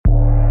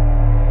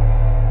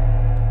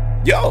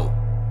Yo,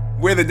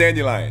 we're the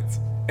Dandelions,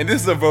 and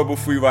this is a verbal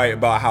free write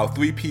about how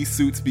three-piece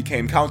suits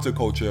became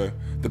counterculture,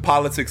 the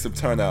politics of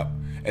turn-up,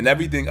 and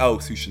everything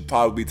else you should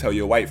probably tell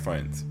your white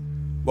friends.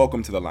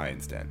 Welcome to the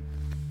Lion's Den.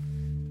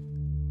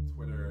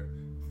 Twitter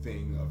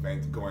thing,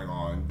 event going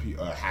on,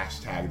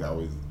 hashtag that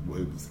was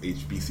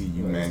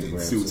HBCU men in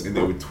suits, and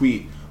they would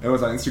tweet. It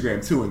was on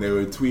Instagram too, and they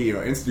would tweet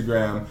on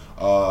Instagram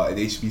an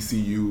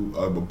HBCU,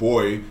 a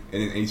boy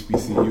in an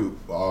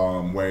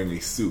HBCU wearing a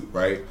suit,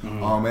 right?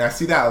 Mm-hmm. And I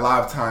see that a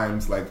lot of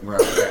times, like when I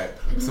look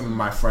at some of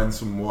my friends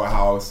from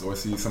Morehouse, or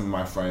see some of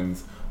my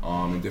friends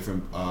in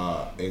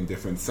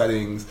different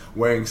settings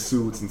wearing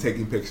suits and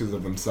taking pictures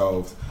of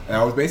themselves. And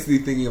I was basically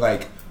thinking,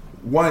 like,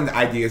 one,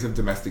 ideas of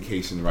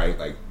domestication, right?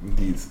 Like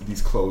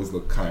these clothes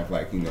look kind of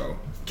like,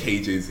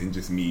 cages, and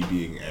just me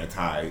being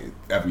anti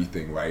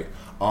everything, right?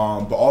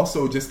 But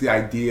also just the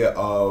idea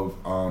of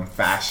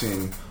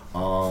fashion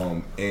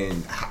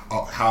and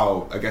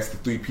how I guess the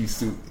three-piece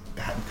suit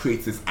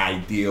creates this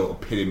ideal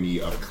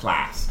epitome of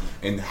class,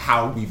 and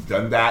how we've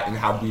done that, and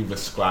how we've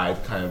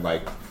ascribed kind of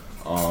like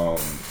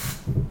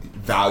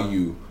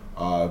value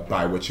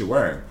by what you're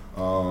wearing.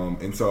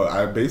 And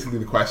so basically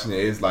the question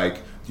is, like,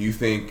 do you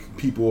think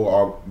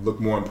people look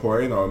more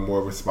important or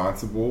more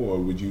responsible, or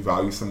would you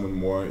value someone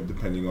more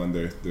depending on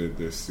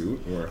their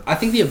suit? Or I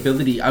think the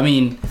ability, I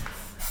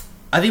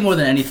think more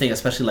than anything,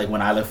 especially like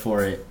when I look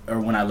for it or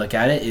when I look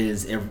at it,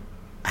 is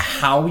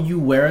how you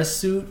wear a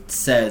suit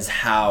says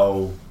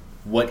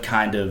what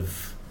kind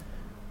of,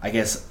 I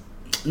guess,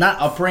 not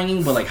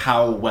upbringing, but like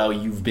how well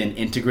you've been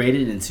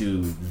integrated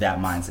into that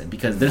mindset.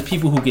 Because there's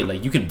people who get,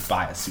 like, you could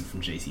buy a suit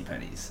from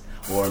JCPenney's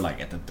or like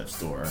at the thrift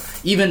store,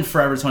 even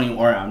Forever 21,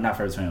 or not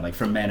Forever 21, like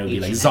for men it would be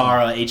like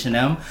Zara,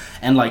 H&M,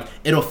 and like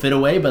it'll fit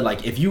away. But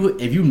like if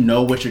you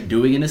know what you're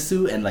doing in a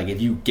suit, and like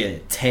if you get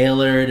it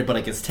tailored, but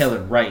like it's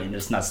tailored right and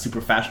it's not super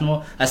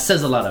fashionable, that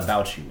says a lot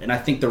about you. And I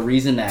think the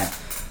reason that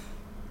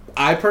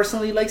I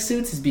personally like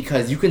suits is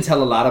because you can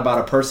tell a lot about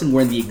a person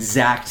wearing the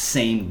exact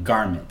same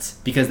garment,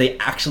 because they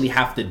actually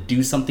have to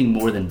do something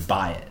more than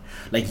buy it.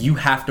 Like, you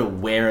have to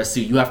wear a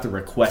suit, you have to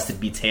request it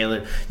be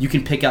tailored. You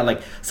can pick out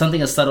like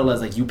something as subtle as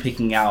like you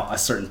picking out a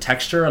certain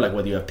texture, like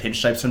whether you have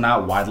pinstripes or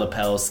not, wide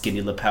lapel,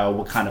 skinny lapel,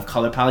 what kind of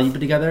color palette you put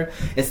together.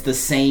 It's the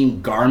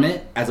same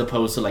garment as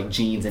opposed to like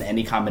jeans and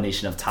any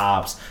combination of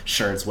tops,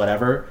 shirts,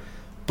 whatever.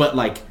 But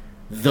like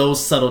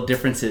those subtle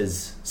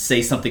differences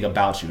say something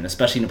about you, and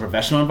especially in a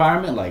professional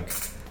environment, like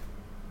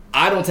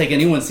I don't take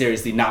anyone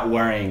seriously not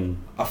wearing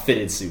a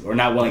fitted suit or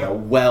not wearing a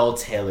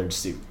well-tailored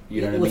suit.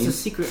 You know what I mean? It's a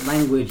secret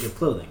language of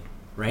clothing,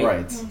 right?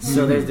 Right. Mm-hmm.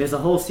 So there's a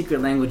whole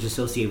secret language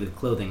associated with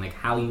clothing, like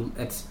how you.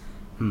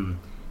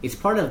 It's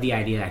part of the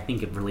idea. I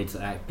think it relates.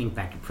 I think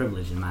back to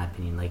privilege, in my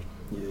opinion. Like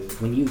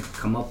when you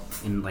come up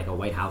in like a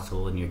white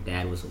household and your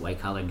dad was a white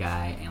collar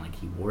guy and like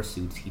he wore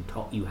suits, he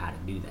taught you how to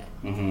do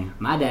that.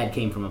 Mm-hmm. My dad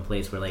came from a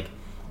place where like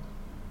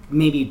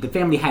maybe the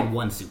family had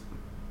one suit.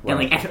 Right.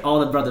 And like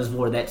all the brothers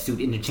wore that suit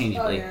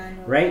interchangeably,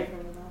 right?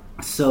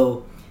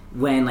 So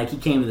when like he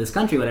came to this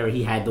country, whatever,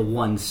 he had the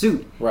one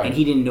suit, right. And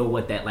he didn't know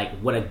what that like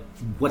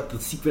what the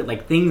secret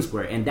like things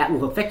were, and that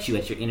will affect you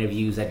at your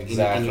interviews, in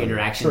your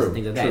interactions and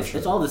things like that.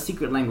 It's all the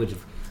secret language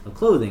of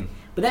clothing,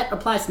 but that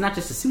applies not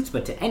just to suits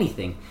but to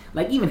anything.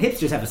 Like even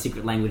hipsters have a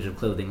secret language of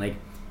clothing. Like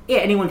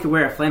anyone can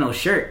wear a flannel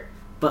shirt,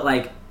 but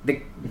like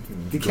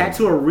the cats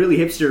who are really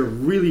hipster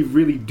really,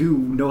 really do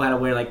know how to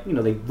wear, like,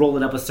 they roll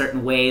it up a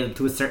certain way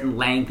to a certain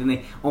length, and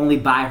they only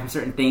buy from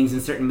certain things and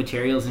certain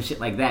materials and shit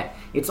like that.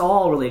 It's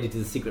all related to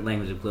the secret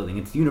language of clothing.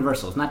 It's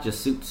universal. It's not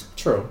just suits.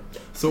 True.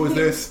 So is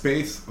there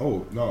space?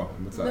 Oh, no.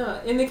 What's that? No,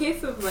 in the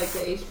case of, like, the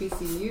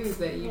HBCUs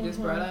that you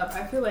just brought up,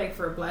 I feel like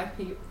for black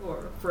people,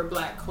 or for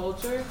black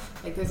culture,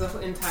 like, there's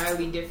an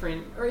entirely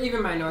different, or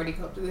even minority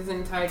culture, there's an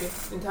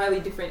entirely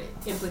different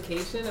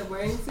implication of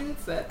wearing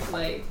suits that,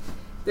 like,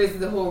 there's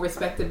the whole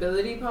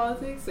respectability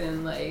politics,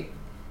 and like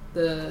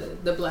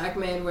the black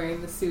man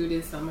wearing the suit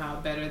is somehow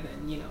better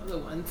than the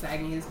one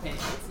sagging his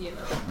pants.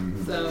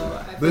 Mm-hmm.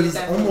 So I feel there's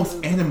this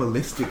almost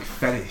animalistic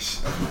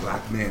fetish of the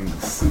black man in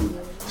the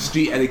suit.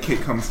 Street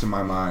etiquette comes to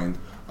my mind,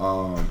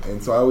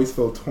 and so I always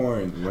feel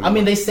torn.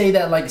 They say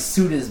that like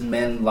suit is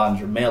male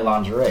lingerie,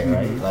 right?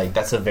 Mm-hmm. Like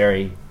that's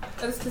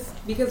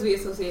just because we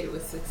associate it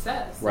with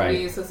success, right?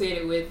 We associate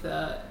it with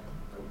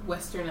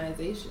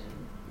westernization.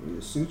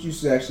 Suits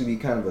used to actually be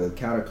kind of a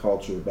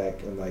counterculture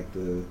back in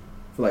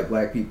for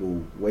black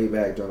people way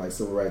back during like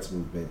civil rights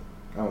movement.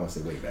 I don't want to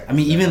say way back.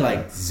 Even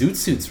like zoot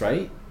suits,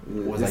 right?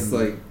 It's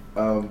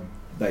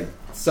like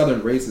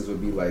southern races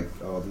would be like,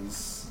 oh,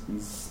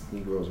 these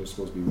Negroes are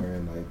supposed to be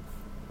wearing like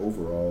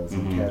overalls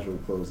and casual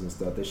clothes and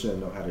stuff. They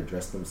shouldn't know how to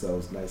dress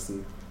themselves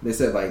nicely. They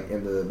said like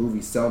in the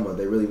movie Selma,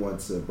 they really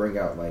wanted to bring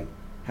out like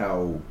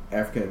how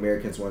African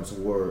Americans wanted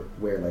to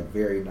wear like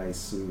very nice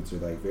suits or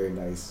like very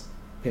nice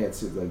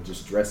pantsuits, like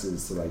just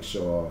dresses to like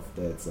show off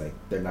that it's like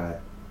they're not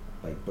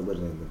like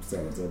belittling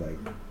themselves, they're like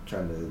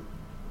trying to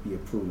be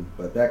approved.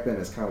 But back then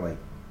it's kind of like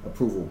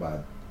approval by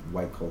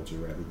white culture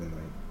rather than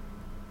like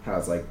how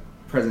it's like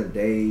present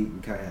day. We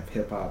kind of have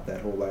hip hop,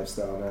 that whole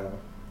lifestyle now,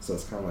 so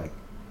it's kind of like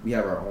we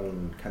have our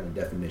own kind of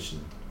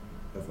definition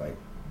of like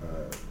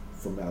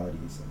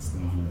formalities and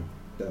stuff.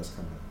 Like, that was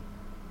kind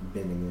of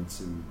bending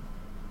into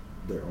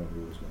their own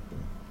rules back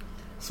then.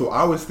 So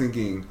I was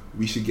thinking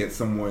we should get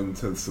someone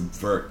to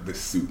subvert the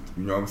suit.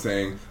 You know what I'm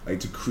saying? Like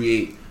to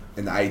create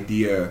an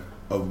idea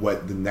of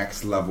what the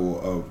next level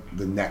of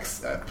the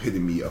next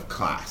epitome of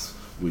class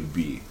would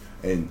be.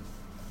 And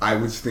I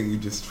was thinking,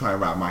 just trying to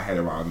wrap my head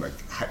around, like,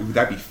 would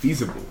that be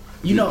feasible?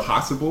 Is it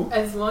possible?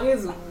 As long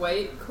as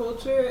white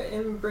culture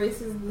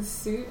embraces the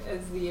suit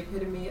as the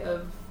epitome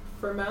of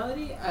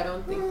formality, I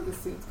don't think the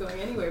suit's going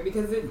anywhere,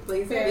 because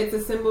like I said, it's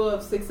a symbol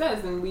of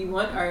success, and we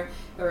want our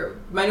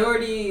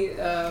minority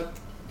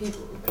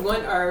people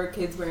want our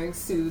kids wearing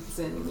suits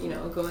and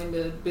going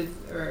to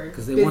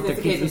because they want their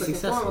kids to be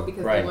successful,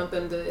 because they want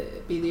them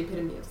to be the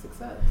epitome of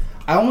success.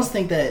 I almost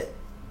think that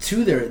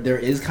too there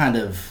is kind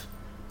of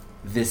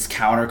this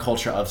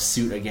counterculture of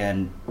suit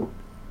again.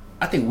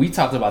 I think we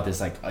talked about this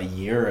like a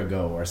year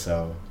ago,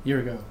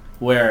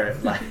 where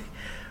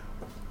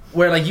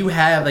you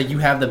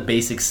have the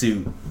basic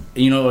suit,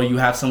 you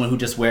have someone who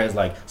just wears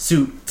like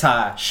suit,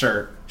 tie,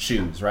 shirt,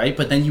 shoes, right?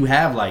 But then you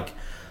have like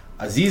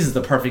Aziz is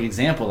the perfect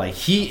example. Like,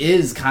 he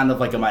is kind of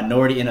like a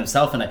minority in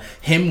himself, and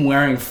him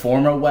wearing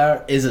formal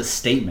wear is a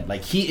statement.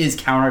 Like, he is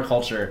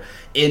counterculture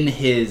in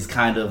his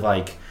kind of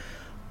like,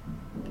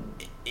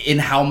 in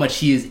how much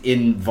he is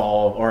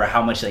involved, or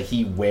how much like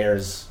he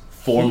wears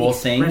formal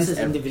things. He expresses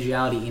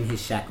individuality in his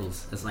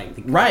shackles. That's like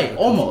right,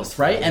 almost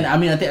right. And I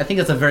mean, I think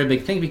that's a very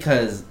big thing,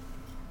 because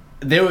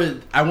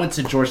I went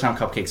to Georgetown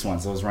Cupcakes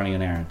once. I was running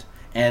an errand,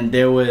 and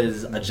there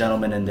was a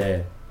gentleman in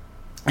there,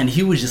 and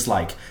he was just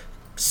like,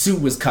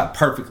 suit was cut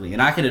perfectly,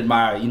 and I could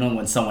admire,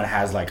 when someone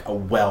has like a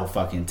well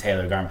fucking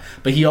tailored garment.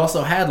 But he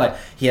also had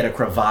he had a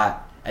cravat,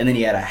 and then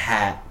he had a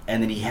hat,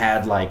 and then he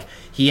had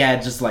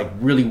just like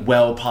really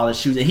well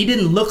polished shoes, and he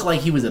didn't look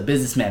like he was a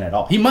businessman at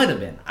all. He might have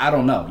been, I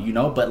don't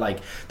know, but like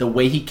the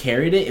way he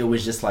carried it, it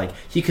was just like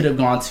he could have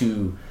gone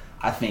to,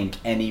 I think,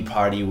 any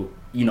party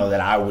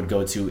that I would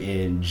go to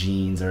in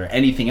jeans or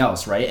anything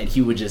else, right? And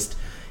he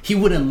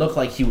wouldn't look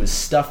like he was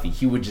stuffy.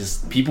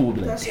 People would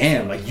be like,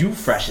 damn, like, you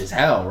fresh as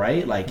hell,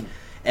 right? Like,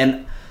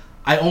 and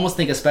I almost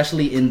think,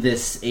 especially in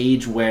this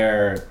age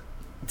where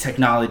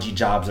technology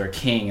jobs are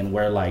king, and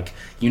where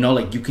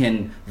you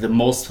can,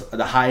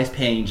 the highest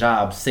paying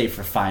jobs, say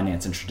for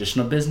finance and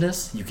traditional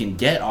business, you can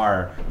get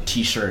our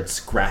t-shirts,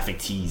 graphic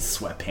tees,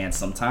 sweatpants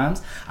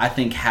sometimes. I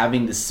think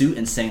having the suit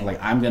and saying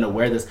like, I'm gonna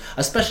wear this,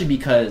 especially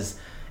because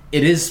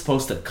it is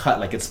supposed to cut,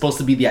 like, it's supposed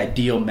to be the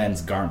ideal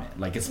men's garment,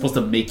 like, it's supposed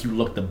to make you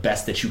look the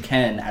best that you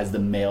can as the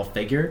male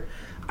figure.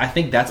 I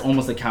think that's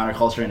almost a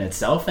counterculture in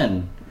itself,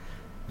 and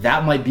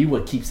that might be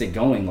what keeps it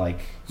going. Like,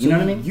 you know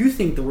what I mean? You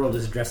think the world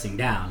is dressing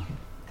down,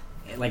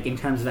 like, in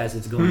terms of as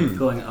it's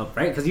going up,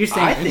 right? Because you're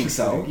saying, I think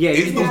so. Yeah,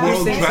 is the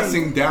world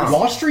dressing down?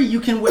 Wall Street, you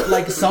can wear,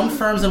 like, some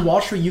firms in Wall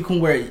Street, you can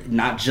wear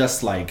not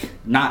just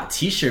not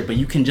t-shirt, but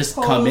you can just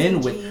polos come in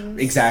with jeans.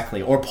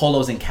 Exactly, or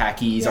polos and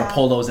khakis, or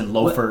polos and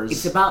loafers.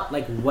 It's about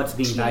like what's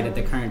being valued at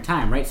the current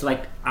time, right? So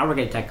like, I work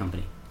at a tech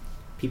company.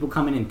 People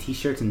come in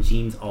t-shirts and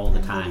jeans all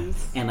the time,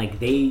 and like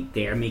they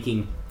are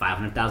making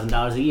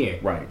 $500,000 a year.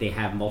 Right. They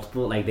have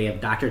they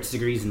have doctorate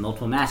degrees and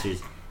multiple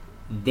masters.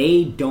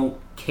 They don't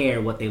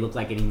care what they look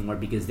like anymore,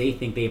 because they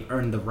think they've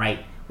earned the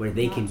right where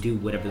they can do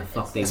whatever the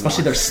fuck they want.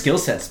 Especially their skill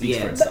set speaks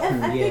for itself.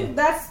 But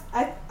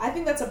I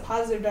think that's a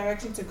positive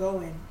direction to go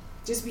in,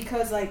 just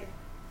because like,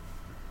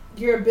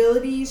 your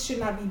abilities should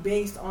not be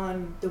based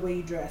on the way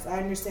you dress. I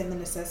understand the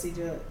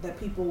necessity that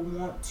people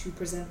want to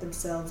present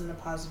themselves in a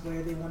positive way,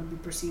 or they want to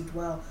be perceived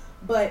well.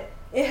 But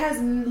it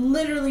has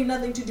literally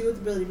nothing to do with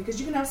ability, because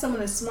you can have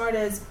someone as smart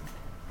as...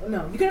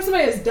 No, you can have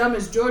somebody as dumb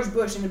as George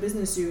Bush in a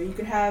business suit. You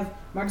could have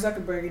Mark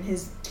Zuckerberg in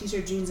his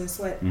t-shirt, jeans, and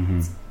sweat.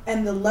 Mm-hmm.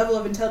 And the level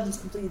of intelligence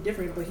is completely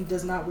different, but he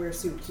does not wear a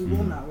suit. He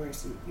will not wear a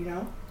suit,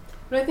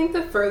 But I think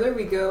the further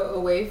we go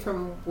away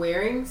from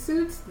wearing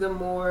suits, the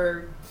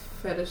more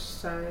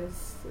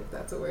fetishized, if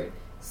that's a word,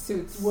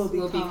 suits will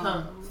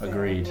become.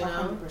 Agreed.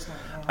 100%.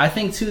 I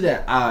think too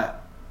that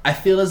I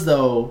feel as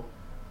though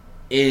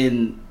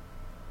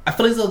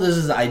this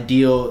is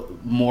ideal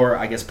more,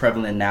 I guess,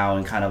 prevalent now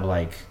in kind of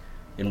like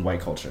in white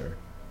culture,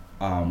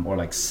 or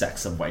like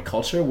sects of white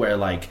culture, where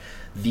like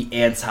the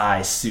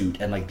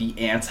anti-suit and like the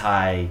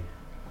anti,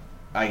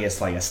 I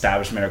guess, like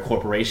establishment or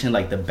corporation,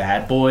 like the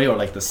bad boy or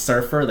like the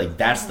surfer, like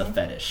that's the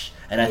fetish.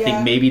 And I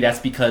think maybe that's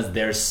because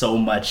there's so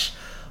much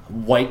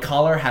white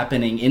collar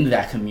happening in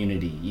that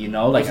community,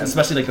 like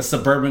especially like the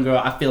suburban girl.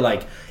 I feel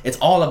like it's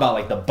all about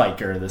like the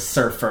biker, the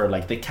surfer,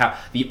 like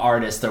the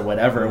artist or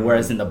whatever.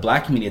 Whereas in the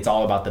black community, it's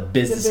all about the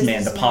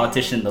businessman, the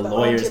politician, the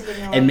lawyers.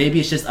 And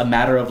maybe it's just a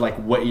matter of like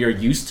what you're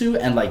used to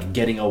and like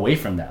getting away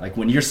from that. Like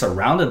when you're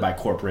surrounded by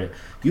corporate,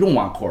 you don't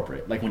want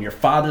corporate. Like when your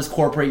father's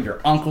corporate,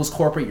 your uncle's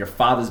corporate, your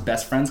father's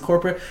best friend's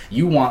corporate,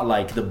 you want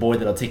like the boy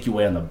that'll take you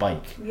away on the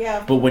bike.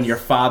 Yeah. But when your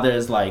father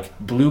is like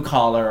blue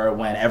collar, or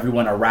when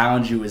everyone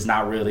around you is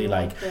not really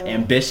like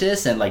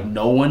ambitious and like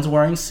no one's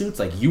wearing suits,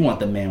 like you want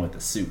the man with the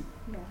suit.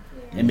 Yeah.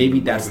 And maybe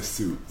that's the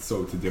suit,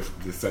 so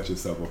to set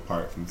yourself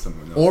apart from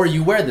someone else. Or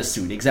you wear the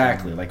suit,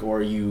 exactly. Like,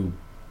 or you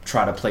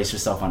try to place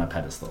yourself on a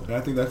pedestal. And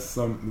I think that's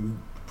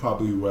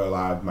probably where a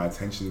lot of my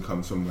attention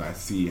comes from when I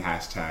see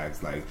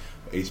hashtags like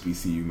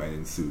HBCU men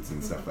in suits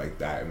and stuff like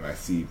that, and when I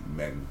see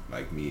men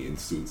like me in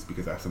suits,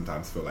 because I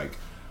sometimes feel like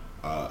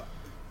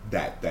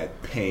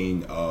that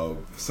pain of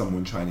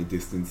someone trying to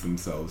distance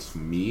themselves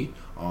from me,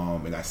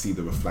 and I see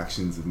the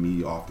reflections of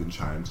me often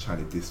trying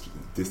to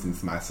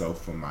distance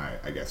myself from my,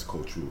 I guess,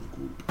 cultural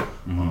group.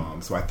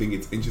 So I think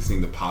it's interesting,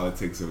 the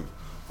politics of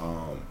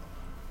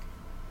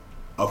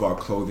our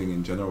clothing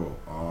in general.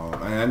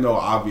 And I know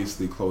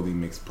obviously clothing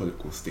makes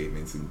political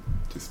statements and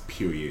just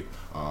period,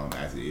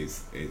 as it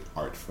is an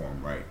art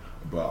form, right?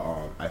 But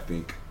I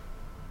think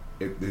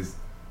there's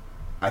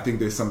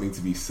something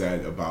to be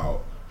said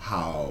about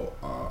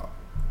how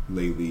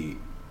lately,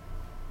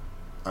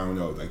 I don't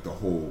know, like the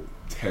whole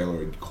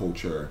tailored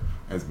culture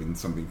has been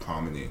something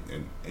prominent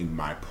in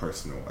my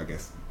personal, I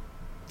guess,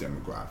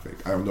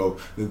 demographic. I don't know.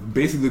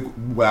 Basically,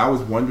 what I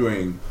was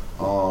wondering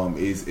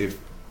is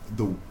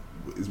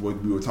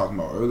what we were talking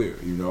about earlier.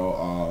 You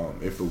know,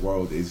 if the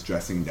world is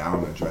dressing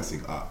down or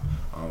dressing up,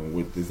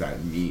 what does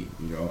that mean?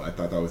 You know, I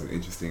thought that was an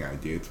interesting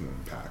idea to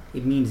unpack.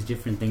 It means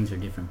different things for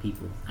different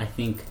people. I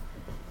think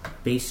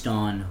based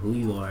on who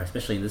you are,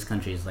 especially in this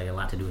country, is like a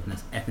lot to do with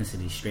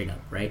ethnicity, straight up,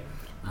 right?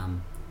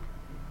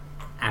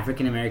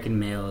 African American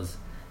males,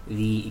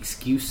 the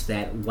excuse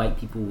that white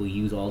people will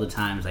use all the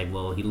time is like,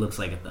 well, he looks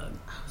like a thug,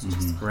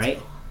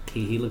 right?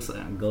 He looks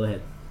like. Go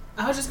ahead.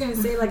 I was just gonna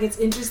say, like, it's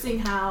interesting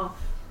how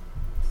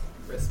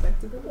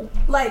respectable,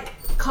 like,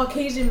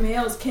 Caucasian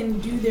males can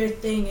do their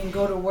thing and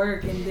go to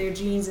work in their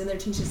jeans and their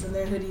t-shirts and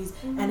their hoodies,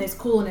 and it's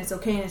cool and it's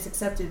okay and it's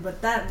accepted,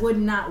 but that would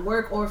not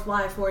work or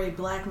fly for a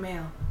black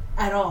male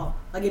at all.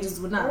 Like, it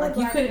just would not. Or like,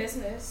 you couldn't.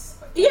 Business.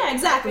 Yeah,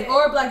 exactly.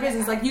 Or a black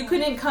business. Like, you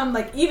couldn't come,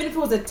 like, even if it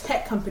was a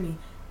tech company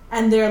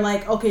and they're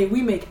like, okay,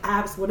 we make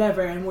apps,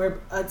 whatever, and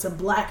it's a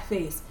black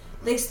face,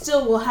 they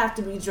still will have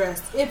to be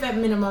dressed, if at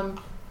minimum,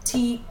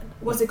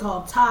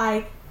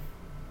 tie,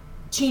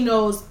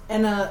 chinos,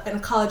 and a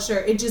collared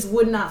shirt. It just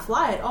would not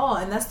fly at all,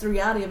 and that's the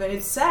reality of it.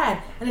 It's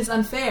sad and it's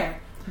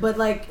unfair, but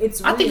like,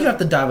 it's real. I think you have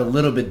to dive a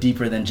little bit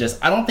deeper than just.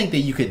 I don't think that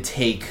you could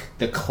take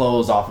the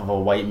clothes off of a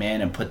white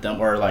man and put them,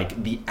 or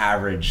like the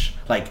average,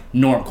 like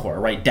normcore,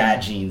 right,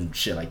 dad jeans and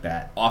shit like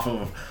that, off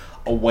of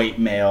a white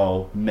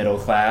male middle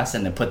class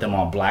and then put them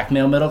on black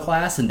male middle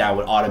class, and that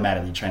would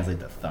automatically translate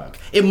to thug.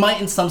 It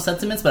might in some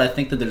sentiments, but I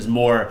think that there's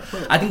more.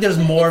 I think there's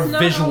more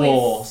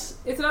visuals.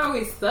 It's not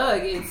always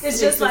thug.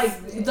 It's just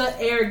like the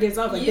air gives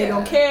off. Like, they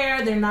don't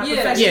care. They're not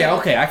professional. Yeah,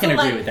 okay, I can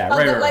agree with that.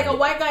 Right. Like a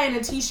white guy in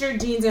a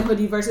t-shirt, jeans, and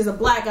hoodie versus a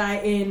black guy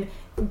in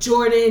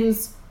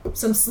Jordans,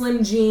 some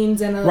slim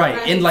jeans, and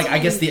a in like, I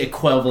guess the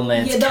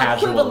equivalent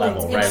casual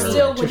level, right? It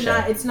still would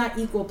not. It's not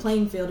equal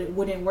playing field. It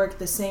wouldn't work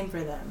the same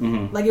for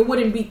them. Like, it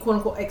wouldn't be quote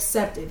unquote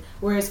accepted.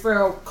 Whereas for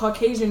a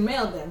Caucasian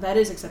male, that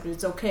is accepted.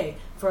 It's okay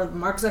for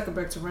Mark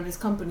Zuckerberg to run his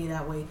company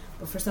that way.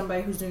 But for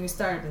somebody who's doing a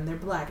startup and they're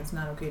black, it's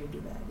not okay to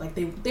do that. Like,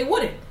 they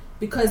wouldn't,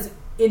 because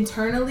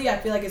internally, I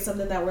feel like it's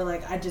something that we're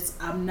like,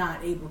 I'm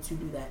not able to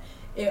do that.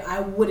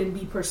 I wouldn't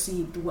be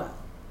perceived well.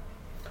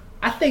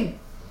 I think.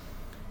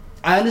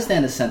 I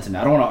understand the sentiment.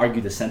 I don't want to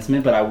argue the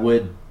sentiment, but I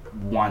would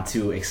want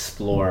to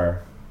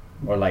explore,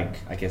 or like,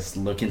 I guess,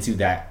 look into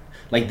that,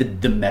 like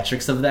the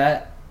metrics of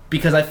that,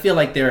 because I feel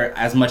like there,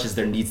 as much as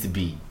there needs to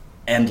be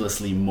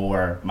endlessly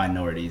more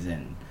minorities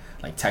in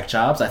like tech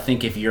jobs, I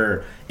think if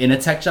you're in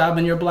a tech job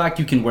and you're black,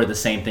 you can wear the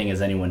same thing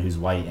as anyone who's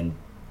white, and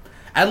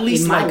at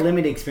least in my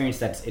limited experience,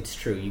 it's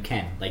true. You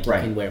can you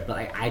can wear, but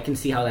I can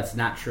see how that's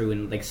not true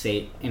in, like,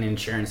 say, an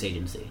insurance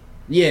agency.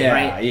 Yeah,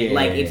 right. Yeah,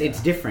 like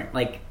it's different.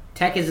 Like,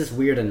 tech is this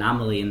weird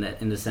anomaly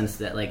in the sense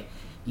that, like,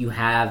 you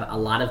have a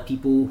lot of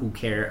people who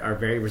are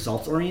very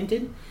results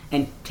oriented,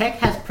 and tech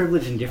has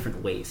privilege in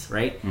different ways,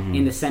 right?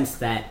 In the sense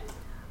that,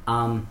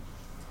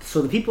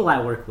 so the people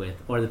I work with,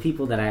 or the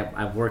people that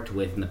I've worked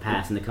with in the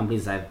past, and the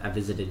companies I've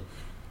visited,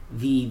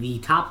 the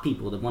top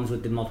people, the ones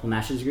with the multiple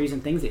master's degrees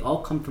and things, they all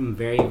come from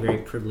very, very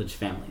privileged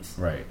families.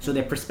 Right. So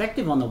their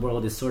perspective on the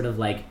world is sort of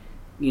like,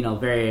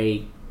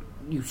 very.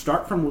 You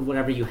start from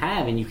whatever you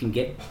have, and you can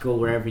go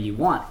wherever you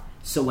want.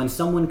 So when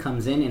someone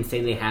comes in and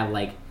say they have,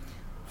 like,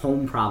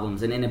 home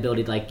problems and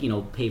inability to, like,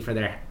 pay for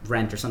their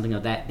rent or something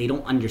like that, they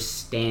don't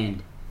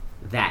understand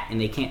that, and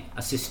they can't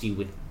assist you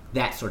with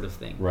that sort of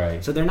thing.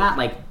 Right. So they're not,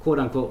 like, quote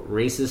unquote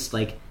racist,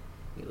 like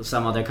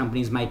some other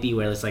companies might be,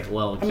 where it's like,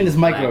 well, I mean, it's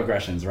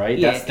microaggressions, right?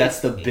 Yeah,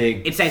 that's the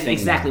big. It's thing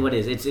exactly now. what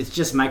it is. It's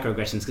just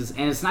microaggressions,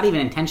 and it's not even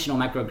intentional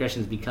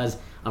microaggressions because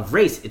of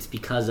race. It's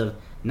because of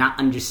not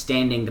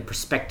understanding the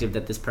perspective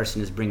that this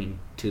person is bringing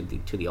to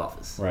the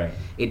office. Right.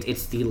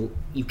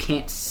 You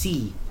can't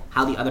see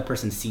how the other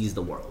person sees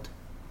the world,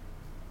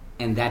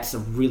 and that's a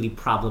really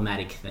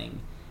problematic thing.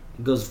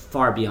 It goes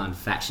far beyond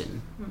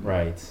fashion,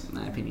 right? In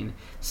my opinion.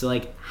 So,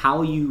 like,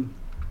 how you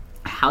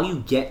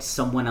get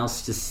someone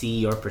else to see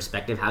your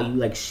perspective, how you,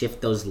 like,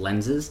 shift those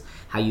lenses,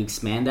 how you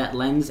expand that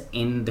lens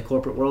in the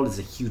corporate world is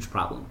a huge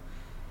problem,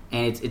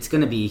 and it's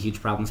going to be a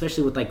huge problem,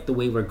 especially with, like, the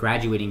way we're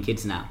graduating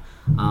kids now.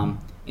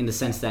 In the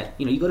sense that,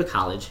 you go to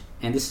college,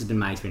 and this has been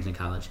my experience in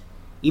college,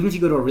 even if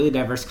you go to a really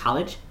diverse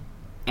college,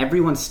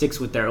 everyone sticks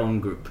with their own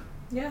group.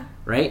 Yeah.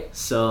 Right?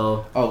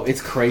 So... Oh,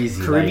 it's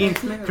crazy. Caribbean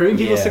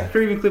people stick with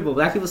Caribbean people.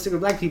 Black people stick with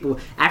black people.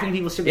 African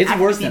people stick with It's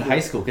African worse people. than high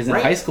school. Because in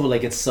high school,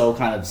 like, it's so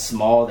kind of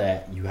small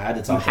that you had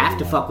to talk You to have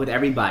to fuck with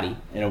everybody.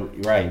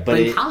 Right. But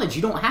in college,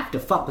 you don't have to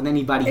fuck with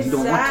anybody you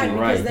don't want to.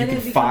 Right. Because then You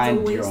it can becomes find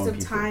a your waste own of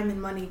people. time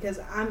and money. Because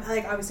I'm,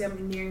 like, obviously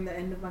I'm nearing the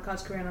end of my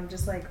college career and I'm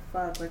just like,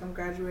 fuck, like, I'm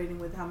graduating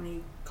with how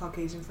many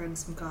Caucasian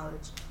friends from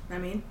college? You know what I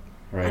mean?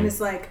 Right. And it's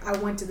like, I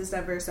went to this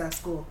diverse ass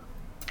school.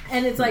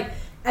 And it's like,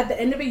 at the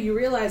end of it, you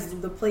realize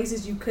the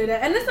places you could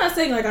have, and it's not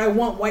saying like I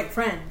want white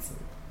friends.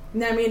 You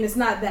know what I mean? It's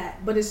not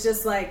that, but it's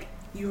just like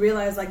you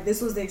realize like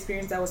this was the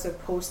experience that was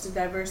supposed to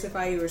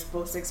diversify. You were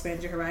supposed to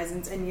expand your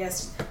horizons, and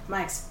yes,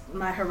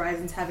 my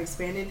horizons have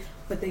expanded.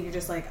 But then you're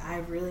just like, I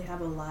really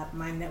have a lot.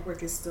 My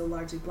network is still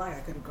largely black.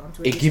 I could have gone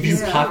to. It gives you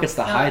pockets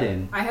to hide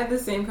in. I had the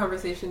same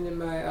conversation in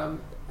my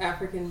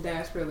African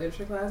diaspora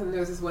literature class, and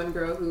there was this one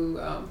girl who.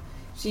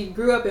 She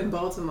grew up in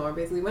Baltimore,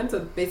 went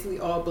to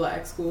all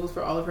black schools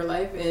for all of her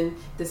life, and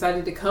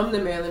decided to come to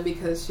Maryland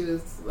because she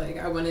was like,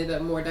 I wanted a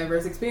more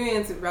diverse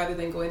experience rather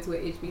than going to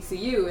an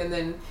HBCU. And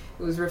then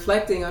it was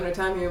reflecting on her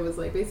time here, was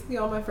like, basically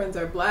all my friends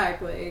are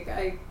black. Like,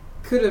 I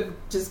could have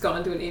just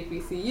gone to an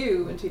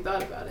HBCU when she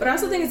thought about it. But I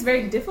also think it's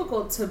very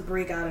difficult to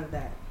break out of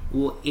that.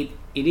 Well, it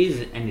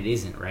is and it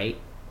isn't, right?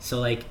 So,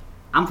 like,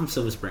 I'm from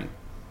Silver Spring.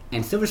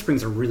 And Silver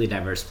Spring's a really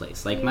diverse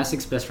place. Like, my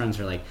 6 best friends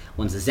are, like,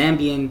 one's a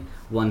Zambian,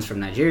 one's from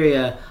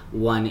Nigeria,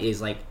 one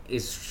is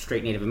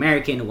straight Native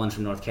American, one's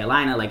from North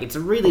Carolina. Like, it's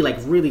a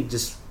really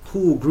just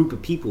cool group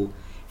of people.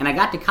 And I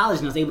got to college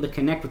and I was able to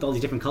connect with all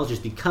these different cultures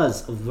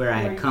because of where I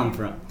had come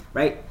from,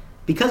 right?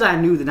 Because I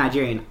knew the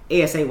Nigerian,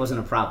 ASA wasn't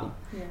a problem.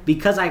 Yeah.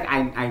 Because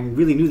I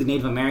really knew the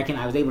Native American,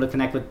 I was able to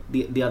connect with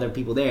the other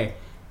people there.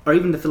 Or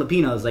even the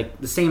Filipinos,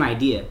 like, the same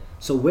idea.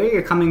 So where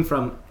you're coming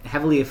from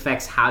heavily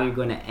affects how you're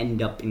going to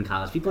end up in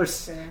college.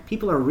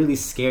 People are really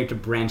scared to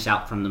branch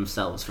out from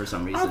themselves for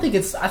some reason.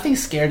 I think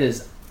scared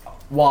is,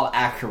 while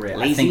accurate,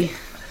 lazy.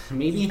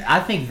 Maybe. I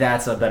think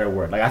that's a better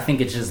word. Like, I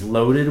think it's just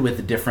loaded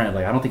with different.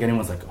 Like, I don't think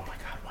anyone's like, oh my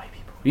god, white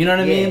people. You know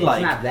what I mean? It's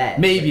like, not that.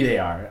 Maybe they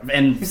are,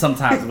 and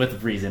sometimes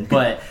with reason.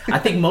 But I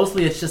think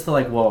mostly it's just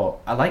like,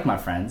 well, I like my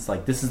friends.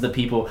 Like, this is the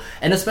people,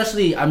 and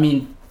especially, I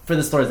mean, for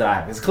the stories that I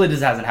have, because clearly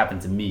this hasn't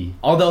happened to me.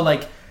 Although,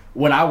 like,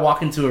 when I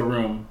walk into a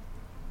room,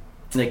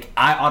 like,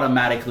 I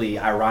automatically,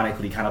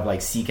 ironically, kind of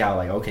like seek out,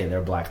 like, okay,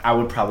 they're black. I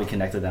would probably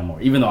connect with them more,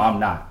 even though I'm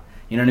not.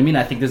 You know what I mean?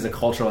 I think there's a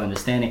cultural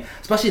understanding,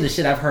 especially the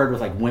shit I've heard with,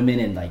 like, women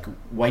and, like,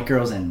 white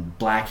girls and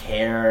black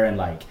hair and,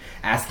 like,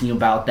 asking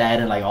about that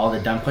and, like, all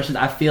the dumb questions.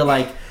 I feel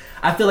like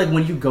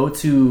when you go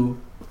to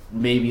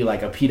maybe,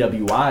 like, a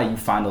PWI, you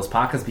find those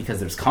pockets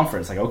because there's comfort.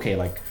 It's like, okay,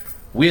 like,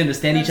 we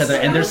understand each other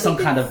and there's some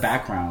kind of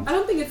background. I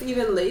don't think it's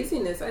even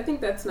laziness. I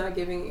think that's not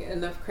giving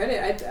enough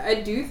credit.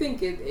 I do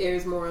think it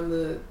airs more on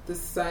the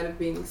side of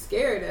being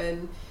scared,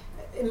 and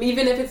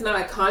even if it's not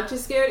a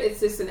conscious scared,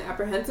 it's just an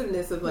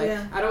apprehensiveness of, like,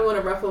 I don't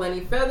want to ruffle any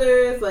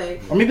feathers,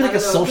 like, or maybe like a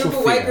social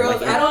fear. White girls,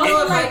 like, I don't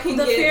know if I can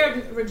the get fear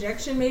of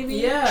rejection, maybe.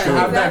 Yeah, to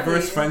have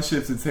diverse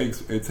friendships,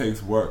 it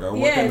takes work. I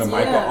work in the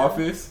micro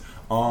office,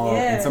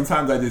 and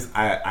sometimes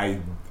I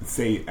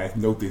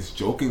note this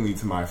jokingly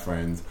to my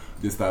friends.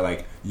 Just that,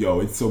 like, yo,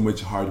 it's so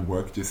much hard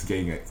work just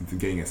getting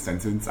a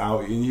sentence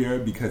out in here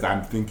because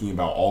I'm thinking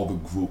about all the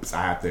groups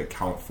I have to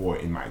account for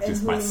in my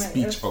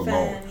speech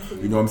alone.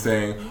 You know what I'm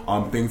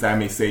saying? Things I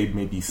may say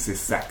may be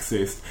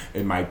sexist.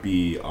 It might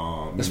be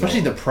especially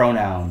the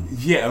pronoun.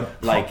 Yeah,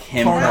 like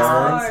him,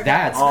 her.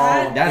 That's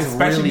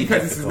especially really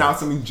because difficult. This is now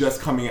something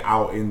just coming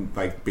out in,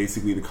 like,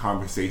 basically the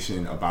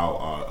conversation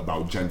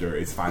about gender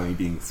is finally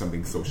being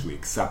something socially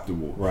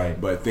acceptable. Right.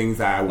 But things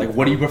that I would, like,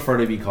 what do you prefer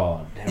to be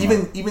called?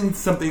 Even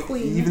something.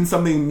 Queen. Even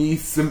something me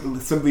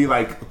simply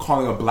like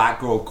calling a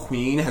black girl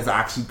queen has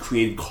actually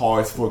created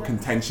cause for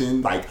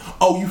contention. Like,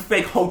 oh, you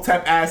fake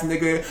hotep ass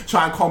nigga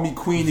try and call me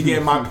queen to get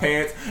in my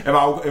pants. If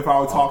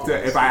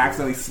I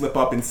accidentally slip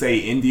up and say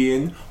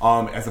Indian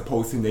as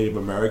opposed to Native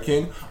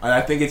American, and I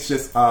think it's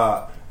just to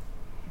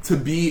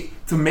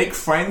make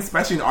friends,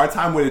 especially in our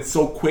time where it's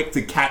so quick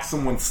to catch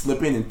someone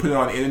slipping and put it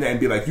on the internet and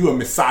be like, you a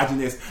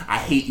misogynist, I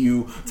hate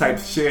you type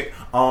shit.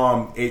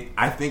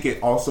 I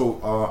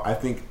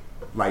think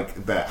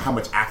like how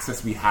much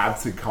access we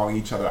have to calling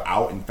each other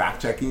out and fact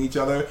checking each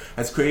other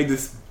has created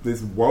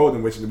this world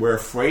in which we're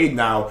afraid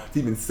now to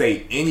even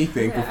say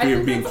anything for fear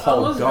of being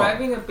called almost dumb.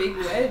 Driving a big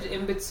wedge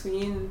in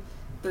between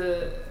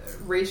the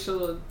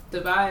racial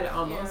divide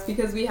almost,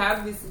 because we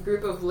have this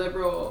group of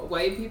liberal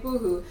white people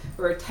who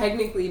are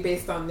technically,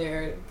 based on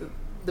the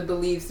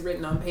beliefs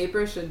written on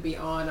paper, should be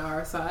on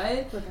our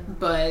side,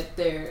 but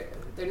they're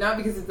not,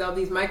 because it's all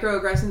these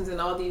microaggressions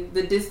and all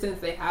the distance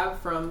they have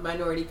from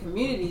minority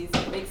communities.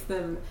 It makes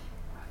them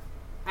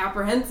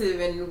apprehensive,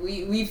 and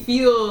we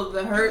feel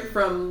the hurt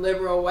from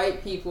liberal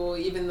white people,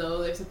 even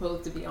though they're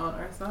supposed to be on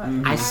our side.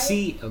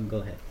 Mm-hmm. Go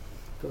ahead.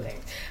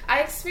 I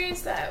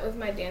experienced that with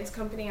my dance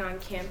company on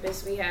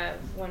campus. We have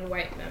one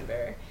white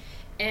member,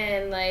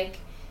 and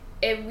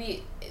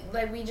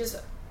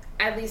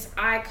at least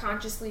I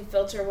consciously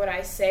filter what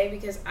I say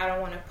because I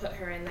don't want to put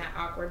her in that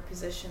awkward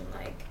position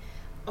like,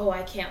 oh,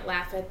 I can't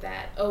laugh at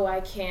that. Oh,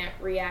 I can't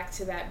react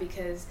to that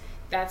because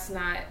that's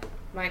not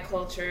my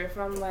culture. If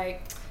I'm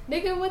like,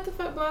 nigga, what the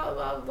fuck, blah,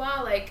 blah,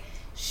 blah, like,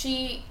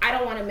 I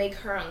don't want to make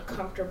her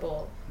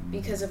uncomfortable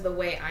because of the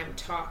way I'm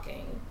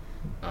talking.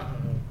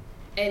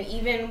 And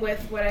even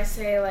with what I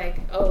say, like,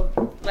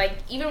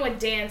 even with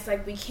dance,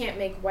 like, we can't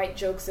make white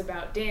jokes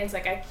about dance.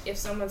 Like, if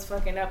someone's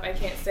fucking up, I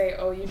can't say,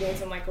 oh, you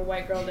dancing like a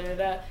white girl,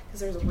 da-da-da,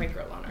 because there's a white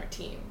girl on our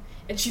team.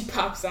 And she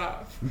pops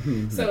off.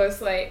 So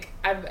it's like,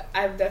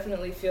 I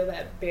definitely feel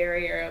that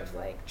barrier of,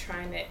 like,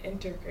 trying to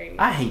integrate.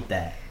 I hate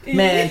that.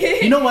 Man,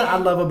 you know what I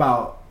love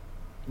about...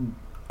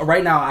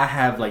 Right now, I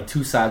have, like,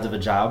 two sides of a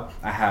job.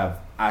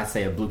 I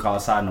say, a blue-collar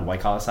side and a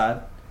white-collar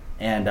side.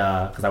 And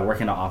because I work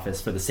in the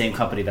office for the same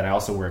company that I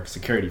also work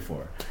security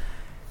for.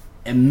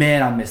 And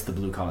man, I miss the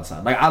blue collar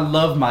side. Like, I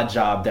love my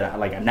job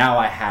that now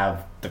I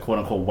have the quote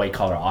unquote white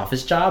collar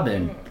office job.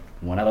 And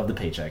one, I love the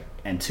paycheck.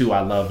 And two, I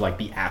love like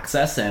the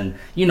access and,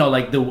 you know,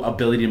 like the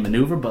ability to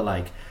maneuver. But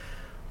like,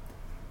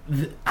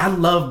 I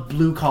love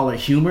blue collar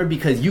humor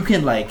because you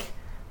can like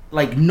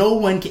no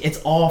one can,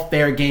 it's all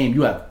fair game.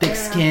 You have thick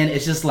skin.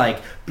 It's just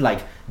like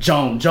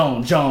Joan,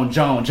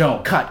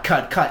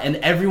 cut. And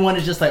everyone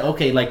is just like,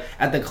 okay, like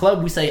at the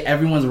club, we say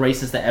everyone's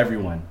racist to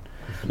everyone.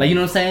 Like, you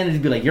know what I'm saying?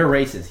 It'd be like, you're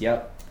racist.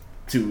 Yep.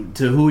 To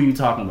who are you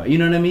talking about? You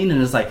know what I mean?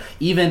 And it's like,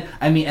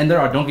 and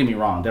don't get me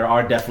wrong, there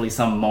are definitely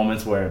some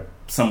moments where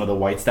some of the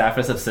white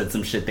staffers have said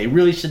some shit they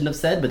really shouldn't have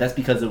said, but that's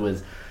because it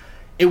was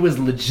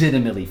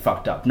legitimately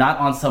fucked up. Not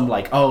on some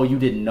like, oh, you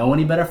didn't know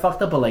any better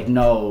fucked up, but like,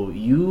 no,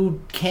 you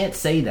can't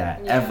say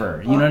that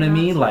ever. You know what I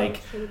mean?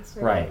 Like,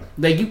 right.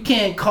 Like, you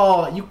can't,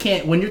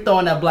 when you're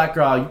throwing that black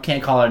girl, you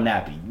can't call her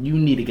nappy. You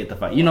need to get the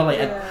fuck, you know,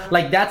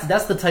 like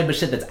that's the type of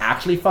shit that's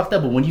actually fucked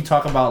up. But when you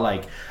talk about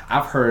like,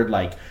 I've heard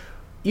like,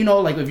 you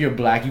know, like if you're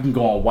black, you can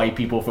go on white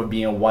people for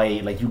being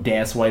white, like you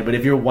dance white. But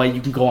if you're white,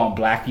 you can go on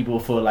black people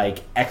for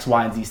like X,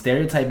 Y, and Z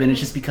stereotype. And it's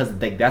just because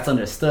like that's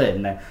understood.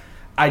 And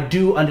I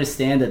do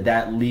understand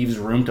that leaves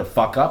room to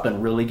fuck up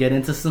and really get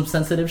into some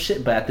sensitive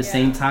shit, but at the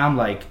same time,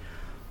 like,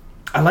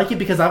 I like it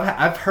because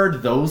I've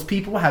heard those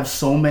people have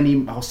so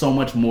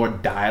much more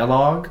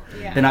dialogue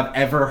than I've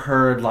ever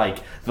heard like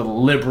the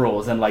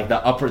liberals and like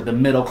the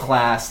middle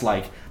class,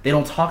 like they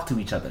don't talk to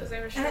each other.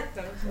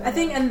 I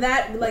think, and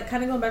that like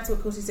kind of going back to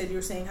what Kosi said, you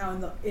were saying how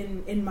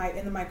in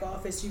the mic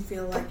office you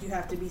feel like you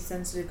have to be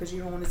sensitive because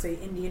you don't want to say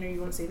Indian or you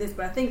want to say this,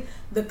 but I think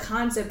the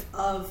concept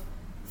of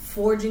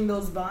forging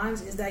those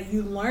bonds is that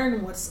you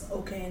learn what's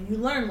okay and you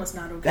learn what's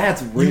not okay.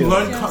 That's real. You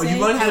learn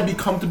how to be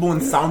comfortable in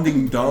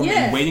sounding dumb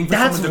and waiting for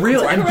someone to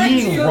real and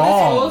being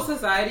wrong. This whole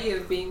society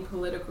of being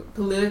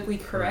politically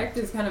correct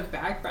is kind of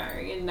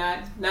backfiring and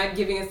not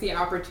giving us the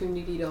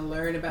opportunity to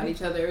learn about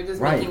each other. It's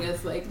just making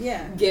us like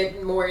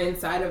get more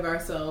inside of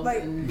ourselves.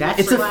 Like,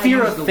 it's a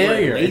fear of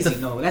failure.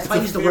 That's why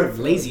I used the word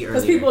lazy earlier.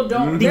 Because people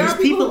don't. There are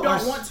people who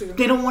don't want to.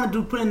 They don't want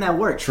to put in that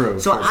work. True.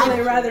 So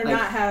they rather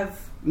not have.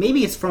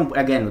 Maybe it's from,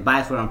 again, the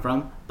bias where I'm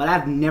from, but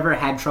I've never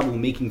had trouble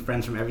making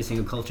friends from every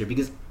single culture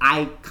because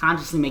I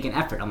consciously make an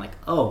effort. I'm like,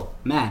 oh,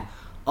 man,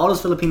 all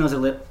those Filipinos are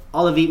lit,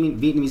 all the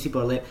Vietnamese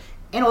people are lit,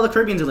 and all the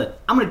Caribbeans are lit.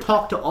 I'm going to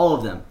talk to all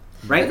of them,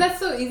 right? But that's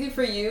so easy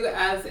for you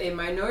as a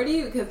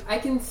minority because I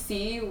can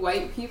see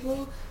white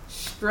people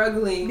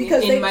struggling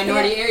in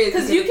minority areas.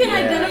 Because you can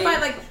identify,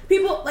 like,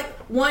 people, like,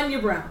 one,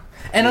 you're brown.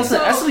 And also,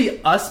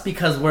 actually, us,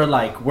 because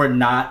we're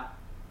not...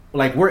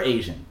 Like, we're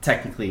Asian,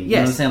 technically. You know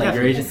what I'm saying? Like,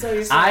 you're Asian.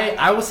 So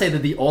I will say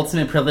that the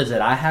ultimate privilege that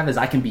I have is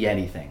I can be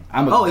anything.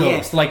 I'm a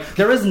ghost. Yeah. Like,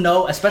 there is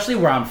no, especially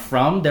where I'm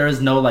from, there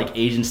is no, like,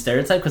 Asian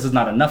stereotype because there's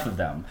not enough of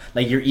them.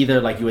 Like, you're either,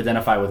 like, you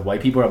identify with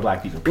white people or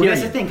black people. Well,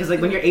 that's the thing, because, like,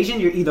 when you're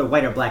Asian, you're either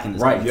white or black in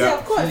this right. Yeah,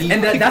 of course.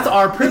 And that's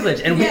our privilege.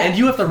 And and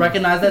you have to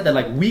recognize that,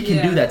 like, we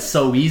can do that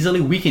so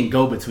easily. We can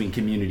go between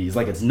communities.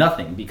 Like, it's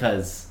nothing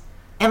because...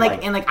 And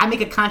I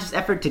make a conscious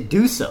effort to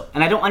do so.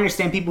 And I don't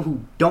understand people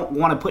who don't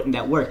want to put in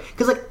that work.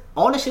 Because, like,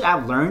 all the shit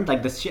I've learned,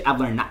 like the shit I've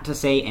learned not to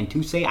say and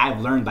to say,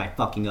 I've learned by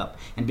fucking up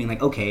and being like,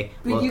 okay,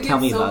 well, tell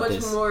me about this. You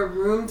get so much more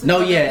room to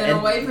than a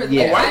white person.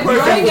 Yeah. White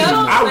person,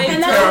 I would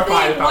be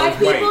terrified if I was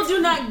white people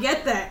do not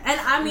get that. And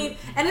I mean,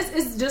 and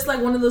it's just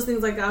like one of those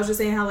things, like I was just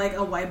saying how like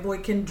a white boy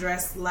can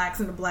dress lax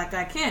and a black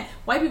guy can't.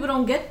 White people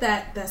don't get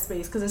that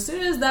space because as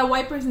soon as that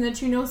white person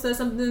that you know says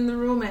something in the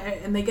room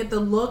and they get the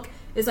look,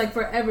 it's like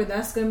forever.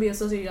 That's going to be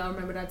associated. Y'all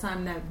remember that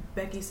time that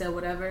Becky said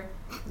whatever?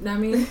 You know what I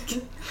mean?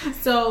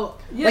 So,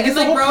 yeah. Like, it's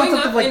the whole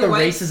concept of, like, the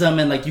racism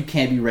and, like, you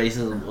can't be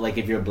racist, like,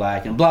 if you're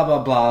black and blah,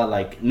 blah, blah.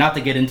 Like, not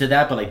to get into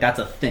that, but, like, that's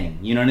a thing.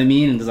 You know what I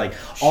mean? And there's, like,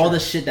 all the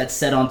shit that's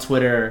said on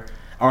Twitter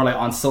or, like,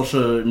 on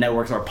social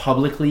networks or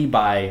publicly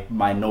by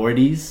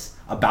minorities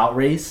about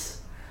race.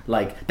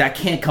 Like, that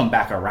can't come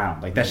back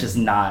around. Like, that's just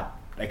not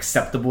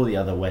acceptable the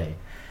other way.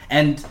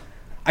 And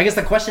I guess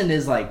the question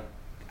is, like,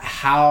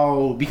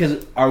 how,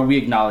 because are we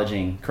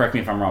acknowledging, correct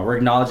me if I'm wrong, we're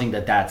acknowledging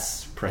that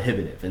that's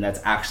prohibitive and that's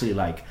actually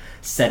like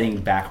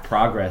setting back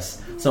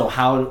progress. So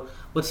how,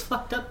 what's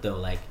fucked up though,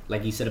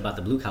 like you said about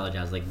the blue collar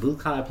jobs, like blue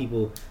collar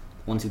people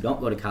ones who don't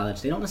go to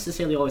college, they don't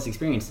necessarily always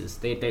experience this.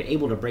 They're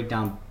able to break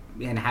down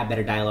and have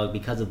better dialogue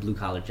because of blue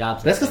collar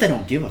jobs. That's because they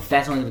don't give a fuck.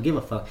 That's why they don't give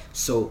a fuck.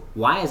 So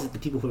why is it the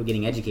people who are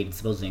getting educated,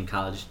 supposedly in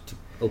college, to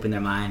open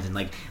their minds and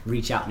like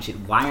reach out and shit?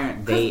 Why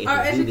aren't they? Our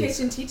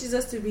education teaches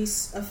us to be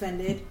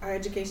offended. Our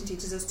education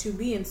teaches us to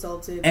be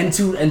insulted and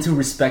to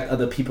respect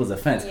other people's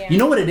offense. Yeah. You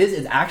know what it is?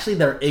 It's actually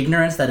their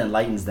ignorance that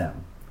enlightens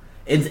them.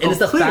 It's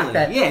the fact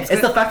that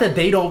it's the fact that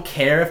they don't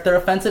care if they're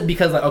offensive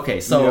because like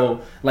okay,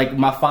 so like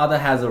my father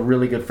has a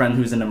really good friend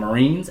who's in the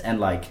Marines and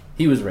like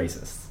he was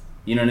racist.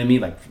 You know what I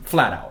mean? Like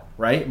flat out,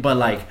 right? But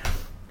like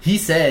he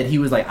said he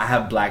was like I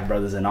have black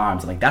brothers in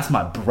arms. Like that's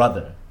my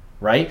brother,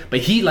 right?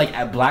 But he like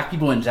at black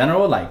people in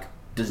general like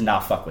does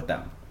not fuck with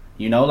them.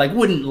 You know, like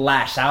wouldn't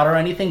lash out or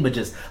anything, but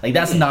just like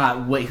that's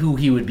not who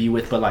he would be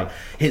with. But like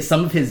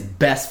some of his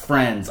best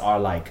friends are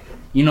like,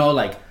 you know,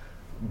 like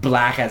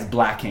black as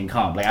black can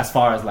come. Like as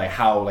far as like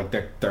how like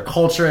they're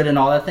cultured and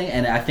all that thing.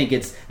 And I think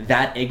it's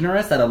that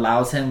ignorance that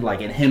allows him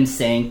like in him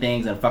saying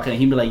things and fucking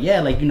he'd be like,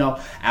 yeah, like you know,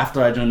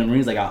 after I joined the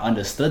Marines, like I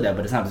understood that,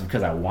 but it's not just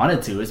because I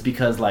wanted to. It's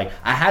because like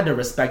I had to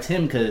respect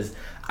him because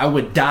I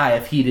would die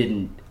if he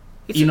didn't.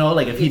 You know,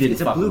 like if he didn't.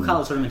 It's a blue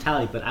collar sort of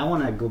mentality. But I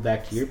want to go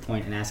back to your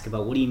point and ask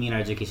about what do you mean our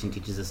education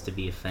teaches us to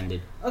be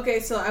offended? Okay,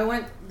 so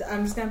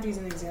I'm just gonna have to use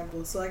an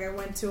example. So like I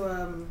went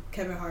to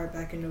Kevin Hart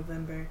back in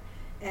November,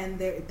 and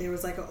there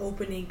was like an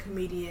opening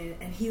comedian,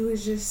 and he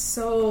was just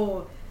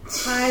so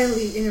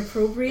highly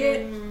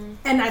inappropriate.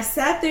 And I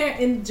sat there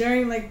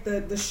during like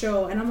the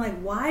show, and I'm like,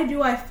 why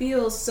do I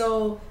feel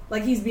so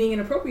like he's being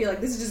inappropriate?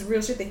 Like this is just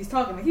real shit that he's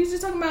talking. Like he was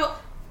just talking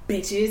about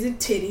bitches and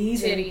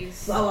titties and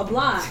blah blah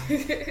blah.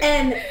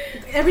 And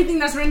everything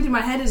that's running through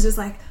my head is just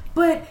like,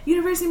 but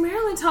University of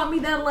Maryland taught me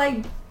that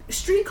like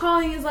street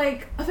calling is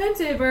like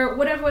offensive or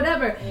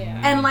whatever.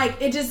 Yeah. And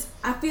like it just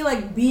I feel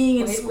like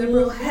being in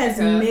school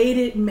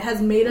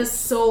has made us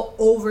so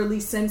overly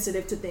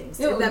sensitive to things.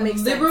 If that makes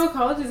sense. Liberal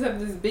colleges have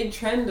this big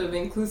trend of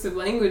inclusive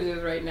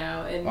languages right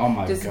now, and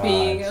God.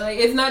 being like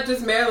it's not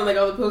just Maryland. Like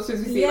all the posters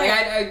we see, like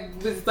I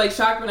was like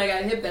shocked when I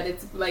got hip that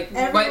it's like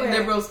white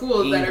liberal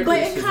schools that are. But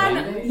it kind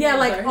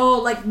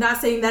of like not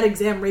saying that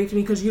exam raped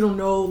me because you don't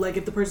know like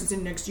if the person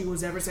sitting next to you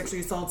was ever sexually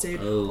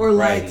assaulted or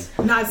like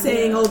not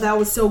saying that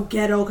was so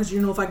ghetto because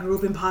you know if I grew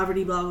up in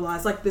poverty blah blah blah.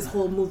 It's like this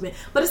whole movement,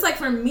 but it's like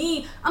for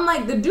me I'm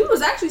like the dude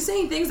was actually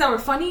saying things that were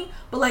funny,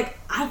 but like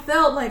I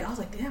felt like I was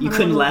like damn you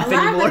couldn't laugh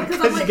anymore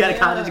because you got a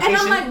college education.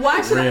 And I'm like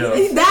why should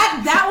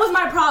that was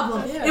my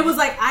problem. It was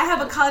like I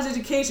have a college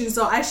education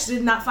so I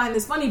should not find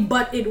this funny,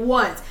 but it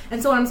was.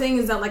 And so what I'm saying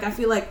is that like I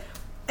feel like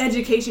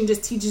education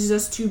just teaches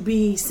us to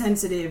be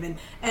sensitive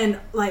and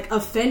like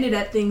offended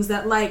at things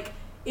that like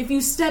if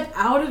you step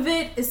out of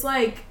it it's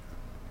like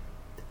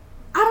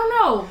I don't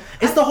know.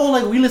 It's the whole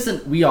like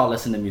we all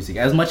listen to music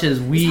as much as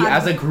we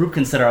as a group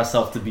consider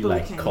ourselves to be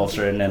like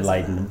cultured and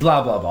enlightened,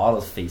 blah blah blah, all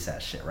those face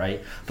ass shit,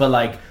 right? But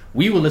like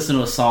we would listen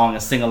to a song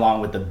and sing along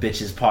with the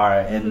bitches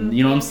part, and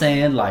you know what I'm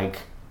saying,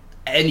 like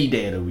any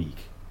day of the week.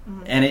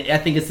 And I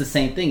think it's the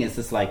same thing. It's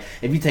just like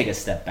if you take a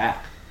step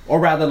back. Or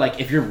rather, like,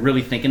 if you're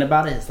really thinking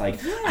about it, it's like,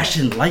 I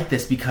shouldn't like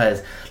this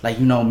because, like,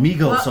 you know,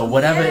 Migos or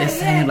whatever is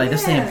saying, like, they're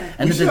saying,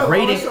 and they're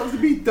degrading. To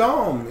be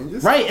dumb. And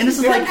just right, and this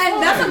is like...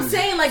 And that's what I'm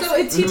saying, like, so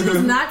it teaches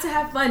us not to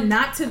have fun,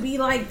 not to be,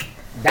 like...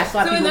 That's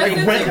why so in that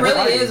sense, it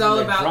really is all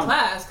about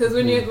class. Because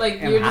when you're,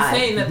 like, you're just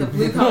saying that the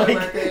blue-collar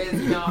workers,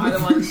 you know, are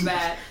the ones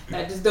that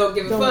just don't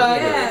give a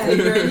fuck. Or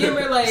you're in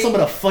humor, like... Some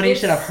of the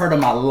funniest shit I've heard in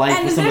my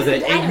life was some of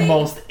the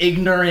most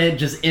ignorant,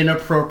 just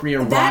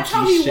inappropriate, raunchy shit. That's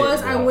how he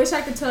was. Bro. I wish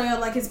I could tell you,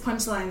 like, his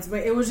punchlines.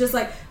 But it was just,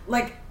 like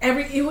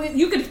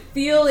you could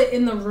feel it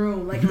in the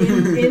room. Like,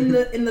 in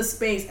the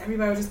space.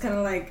 Everybody was just kind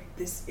of like,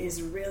 this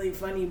is really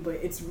funny, but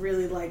it's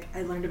really, like,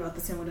 I learned about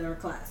this in whatever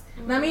class.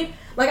 You know what I mean?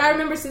 Like, I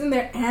remember sitting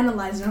there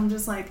analyzing. I'm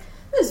just like...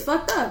 This is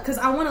fucked up because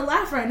I want to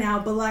laugh right now,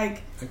 but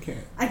like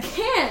I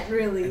can't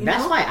really.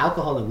 That's why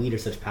alcohol and weed are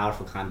such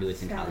powerful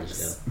conduits in college,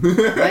 though.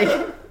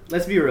 Like,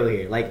 let's be real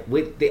here. Like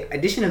with the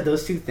addition of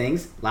those two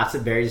things, lots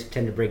of barriers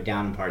tend to break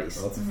down in parties,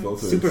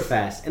 super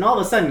fast. And all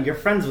of a sudden, you're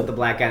friends with the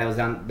black guy that was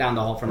down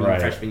the hall from you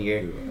freshman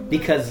year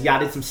because y'all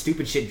did some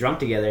stupid shit drunk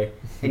together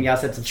and y'all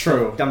said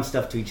some dumb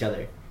stuff to each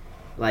other.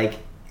 Like,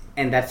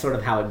 and that's sort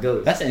of how it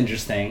goes. That's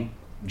interesting.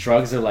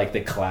 Drugs are like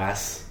the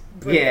class.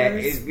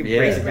 Breakers. It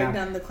breaks it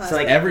down. The class. So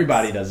like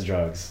everybody does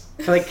drugs.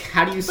 So like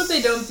how do you? But they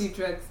don't do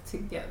drugs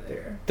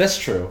together. That's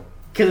true.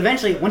 Because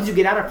eventually, once you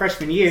get out of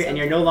freshman year and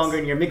you're no longer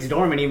in your mixed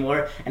dorm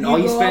anymore, and all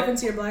you spend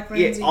into your black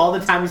friends, all the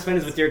time you spend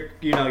is with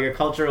your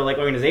cultural like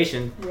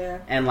organization,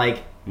 and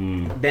like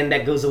then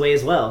that goes away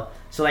as well.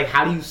 So like,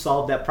 how do you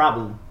solve that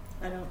problem?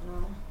 I don't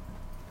know.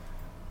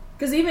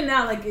 Because even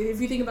now, like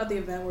if you think about the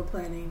event we're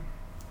planning.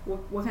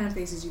 What kind of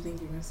faces do you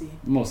think you're going to see?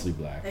 Mostly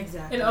black.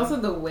 Exactly. And also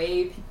the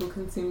way people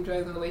consume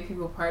drugs and the way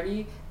people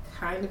party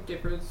kind of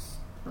differs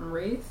from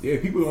race. Yeah,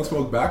 people don't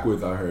smoke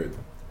backwards, I heard.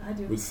 I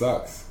do. Which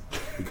sucks.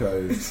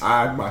 Because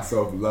I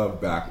myself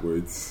love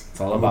backwards. It's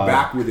all about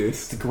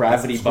backwardist. The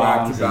gravity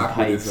bombs and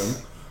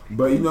pipes.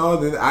 But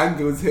then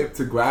I was hip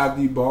to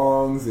gravity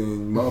bongs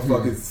and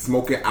motherfuckers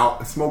smoke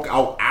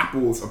out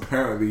apples.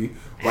 Apparently,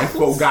 white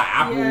folk got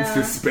apples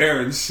to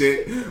spare and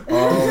shit.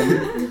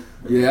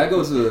 Yeah, I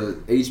go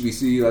to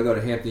HBCU. I go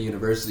to Hampton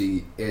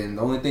University, and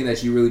the only thing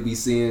that you really be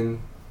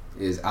seeing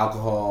is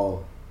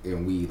alcohol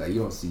and weed. Like, you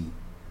don't see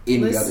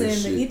any other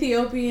shit. The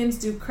Ethiopians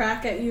do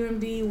crack at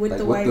UMD with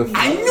the white people.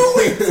 I knew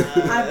it.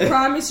 I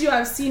promise you,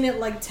 I've seen it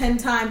like 10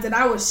 times, and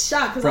I was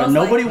shocked because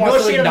nobody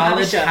wants to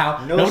acknowledge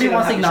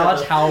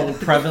how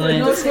prevalent.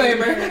 No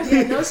disclaimer.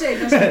 Yeah, no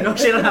shade. No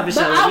shade on having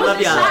But shots. I We love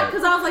was y'all. shocked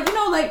because I was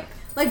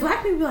like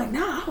black people be like,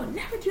 nah, I would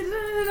never do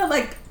that.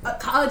 Like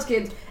college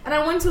kids, and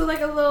I went to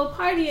like a little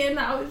party, and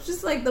I was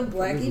just like the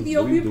black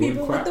Ethiopian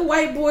people with the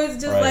white boys,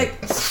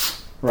 just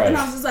Right. And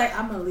I was just like,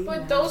 I'm gonna leave.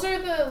 But now. those are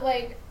the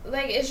like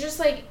it's just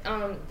like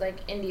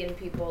Indian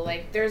people.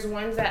 Like there's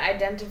ones that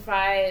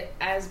identify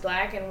as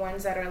black and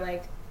ones that are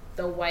like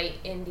the white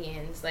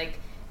Indians. Like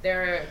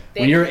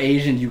when you're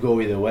Asian, you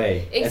go either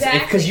way.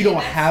 Exactly, because you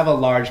don't have a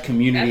large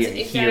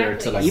community here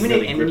to like. Even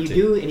really and when you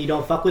do and you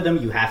don't fuck with them,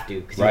 you have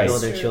to because you know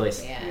their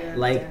choice. Yeah.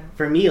 Like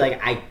for me, like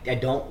I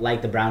don't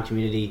like the brown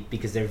community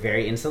because they're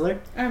very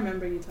insular. I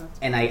remember you talked.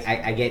 And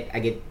I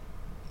get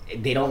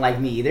they don't like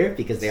me either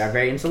because they are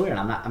very insular and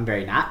I'm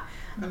very not.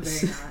 I'm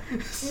very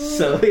not.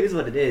 So it is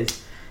what it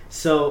is.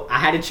 So I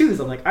had to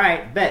choose. I'm like, all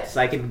right, bet. So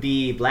I can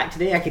be black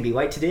today, I can be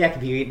white today, I can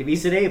be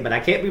Vietnamese today, but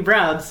I can't be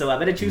brown. So I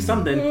better choose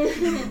something.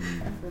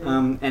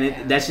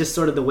 That's just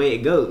sort of the way it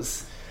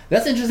goes.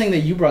 That's interesting that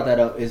you brought that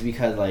up, is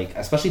because like,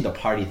 especially the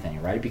party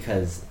thing, right?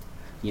 Because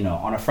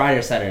on a Friday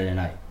or Saturday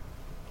night,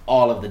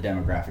 all of the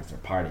demographics are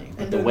partying.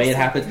 But the way it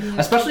happens,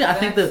 especially I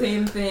think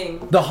same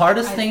thing. The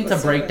hardest thing to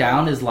break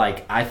down is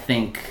like, I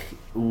think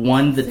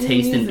the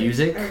taste in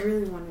music. I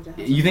really wanted to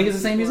have you think it's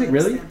the same music,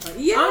 really?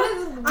 Yeah.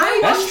 I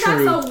that's once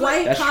true. got a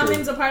white That's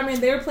commons true.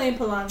 apartment. They were playing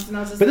Palans, and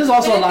I was just. But there's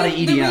also a lot of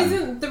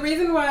EDM. The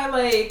reason why,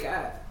 like,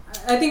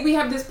 I think we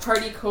have this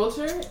party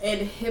culture,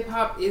 and hip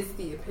hop is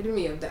the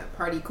epitome of that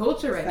party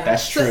culture right now.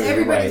 That's true. So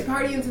everybody's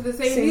right. partying to the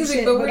same Shit,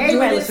 music, but we're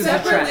doing it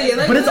separately.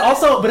 Like, but it's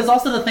also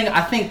the thing.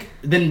 I think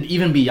then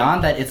even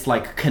beyond that, it's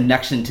like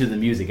connection to the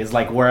music. It's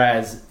like,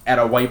 whereas at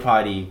a white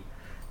party,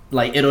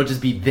 like it'll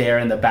just be there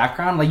in the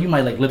background. Like you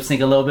might like lip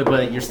sync a little bit,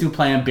 but you're still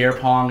playing beer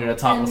pong or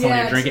talking with someone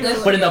you're drinking.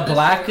 But in a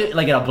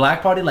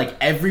black party, like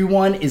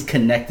everyone is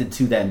connected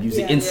to that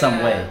music in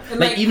some way.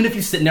 Like even if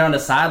you're sitting there on the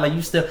side, like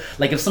you still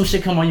like if some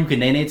shit come on, you can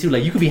nay too.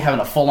 Like you could be having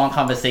a full on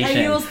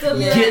conversation,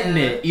 getting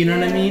it. You know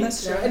what I mean?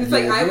 That's true. And it's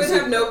like I would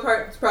have no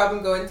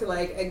problem going to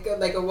like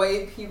a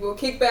white people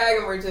kickback,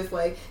 and we're just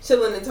like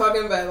chilling and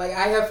talking about. Like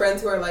I have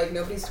friends who are like,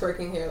 nobody's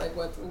twerking here. Like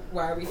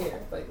why are we here?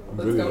 Like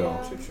let's go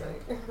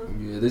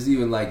home. Yeah, there's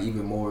even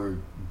more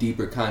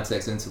deeper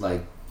context into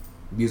like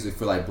music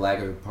for like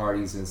blacker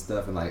parties and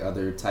stuff, and like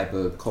other type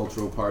of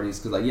cultural parties.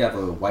 Because like you have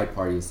a white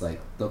party, it's like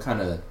they'll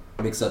kind of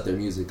mix up their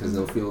music because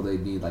they'll feel they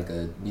need like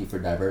a need for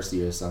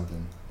diversity or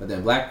something. But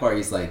then black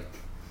parties, like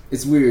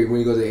it's weird when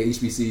you go to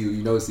HBCU,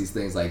 you notice these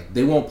things. Like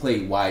they won't play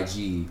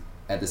YG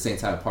at the same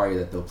time party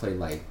that they'll play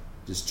like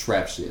just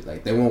trap shit.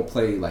 Like they won't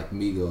play like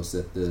Migos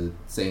at the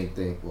same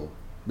thing. Well,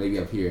 maybe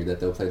up here that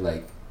they'll play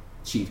like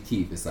Chief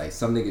Keef. It's like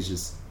some niggas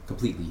just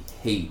completely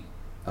hate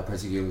a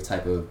particular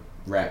type of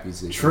rap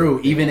music.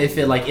 True, even if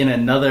it like in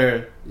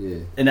another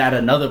and at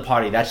another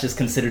party, that's just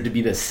considered to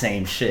be the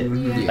same shit.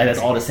 Like that's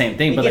all the same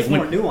thing. It but gets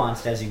like more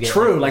nuanced as you get.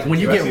 True, like when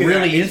you get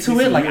really into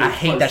it, like I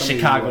hate that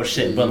Chicago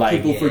shit. But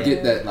like people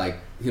forget that like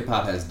hip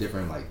hop has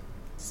different like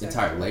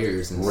entire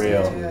layers and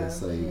stuff.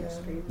 It's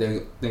like they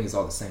think it's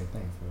all the same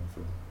thing.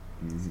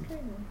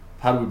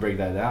 How do we break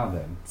that down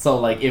then? So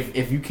like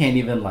if you can't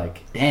even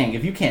like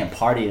if you can't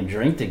party and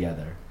drink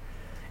together,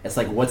 it's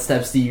like what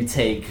steps do you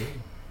take?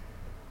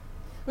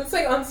 It's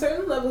like on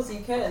certain levels you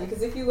can,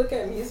 because if you look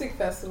at music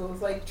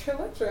festivals, like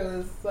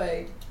Triletro is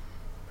like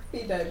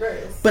pretty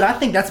diverse. But I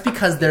think that's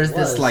because there's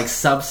this like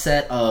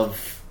subset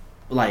of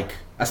like,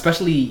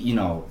 especially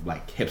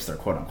like hipster,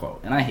 quote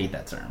unquote, and I hate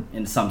that term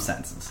in some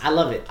senses. I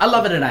love it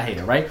and I hate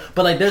it, right?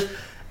 But like there's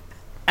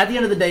at the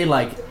end of the day,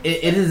 like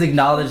it is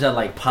acknowledged that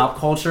like pop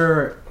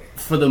culture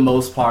for the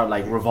most part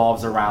like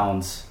revolves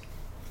around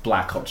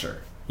black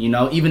culture.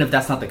 Even if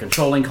that's not the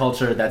controlling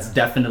culture, that's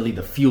definitely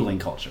the fueling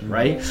culture,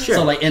 right? Sure.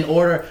 So, like,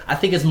 I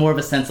think it's more of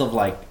a sense of,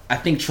 like, I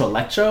think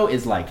Trilectro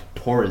is, like,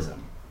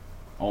 tourism,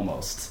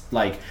 almost.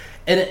 Like,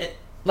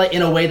 like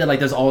in a way that, like,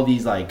 there's all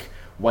these, like,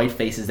 white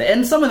faces,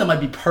 and some of them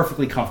might be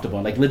perfectly comfortable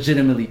and, like,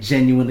 legitimately,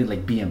 genuinely,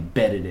 like, be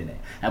embedded in it.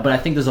 But I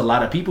think there's a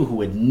lot of people who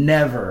would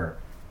never,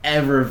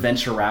 ever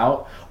venture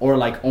out or,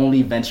 like,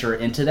 only venture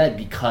into that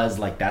because,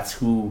 like, that's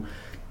the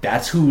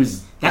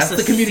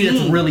community scene.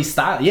 That's really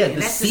styled. Yeah,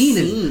 the scene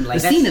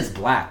is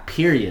black,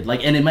 period.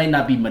 Like, and it might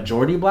not be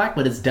majority black,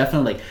 but it's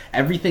definitely like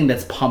everything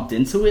that's pumped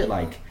into it,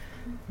 like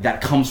that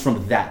comes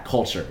from that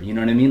culture. You know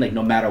what I mean? Like,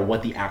 no matter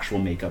what the actual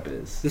makeup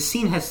is, the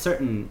scene has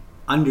certain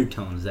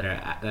undertones that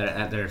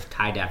are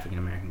tied to African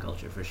American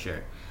culture for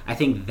sure. I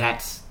think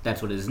that's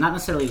what it is. Not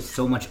necessarily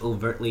so much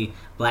overtly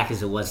black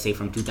as it was, say,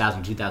 from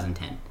 2000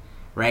 2010.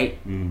 right?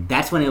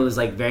 That's when it was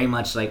like very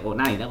much like, well,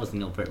 that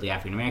wasn't overtly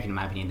African American in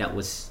my opinion. That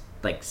was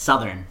like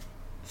Southern,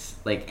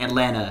 like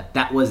Atlanta.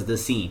 That was the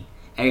scene.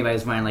 Everybody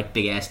was wearing like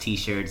big ass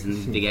T-shirts and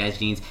these big ass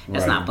jeans.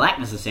 That's not black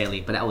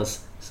necessarily, but that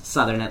was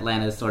Southern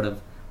Atlanta's sort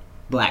of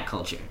black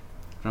culture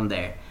from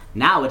there.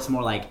 Now it's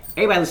more like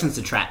everybody listens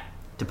to trap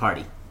to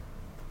party.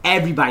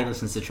 Everybody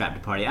listens to trap to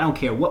party. I don't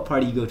care what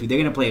party you go to, they're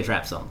gonna play a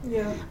trap song.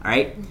 Yeah. All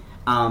right.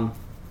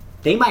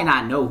 They might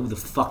not know who the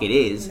fuck it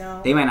is.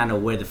 No. They might not know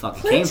where the fuck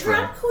it Play came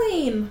Trap from.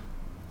 Queen.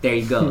 There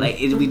you go.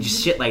 Like it'll be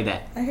just shit like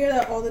that. I hear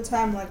that all the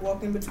time, like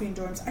walking between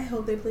dorms. I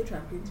hope they play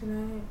Trap Queen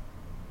tonight.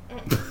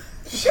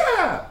 Shut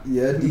up.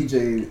 Yeah,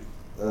 DJ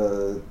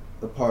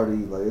a party,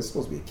 like it's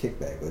supposed to be a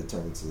kickback, but it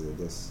turned into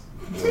this.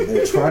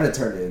 They're trying to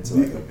turn it into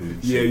like a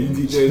booty. Yeah, you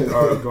DJs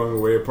are going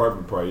away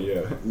apartment party.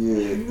 Yeah. Yeah,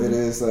 it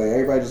is. Like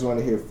everybody just want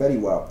to hear Fetty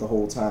Wap the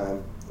whole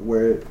time.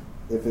 Where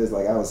if it's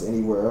like I was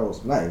anywhere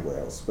else, not anywhere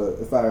else, but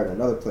if I were in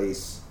another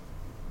place,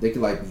 they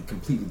could like be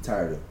completely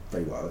tired of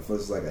Fetty Wap. If it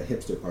was like a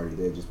hipster party,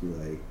 they'd just be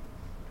like,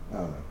 I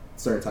don't know,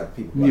 certain type of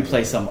people. You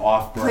play some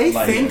off Play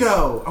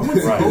Fango. I want to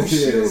go some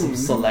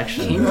shoes.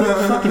 selection. Can you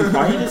fucking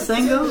party to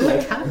Sango?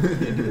 Like how do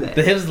you do that?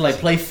 The hips like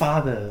play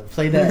Father,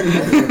 play that.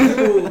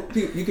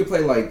 People, you could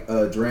play like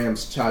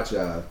Dram's Cha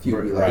Cha.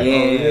 People be like,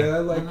 Right. I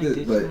like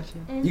this.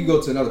 But you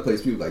go to another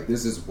place, people like,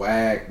 this is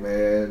whack,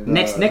 man.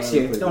 Next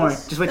year, don't worry.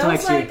 Just wait till That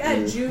next was like year.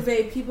 at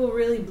Juve, people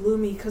really blew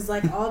me because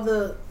like all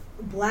the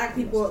black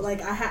people,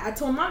 like I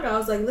told Mango, I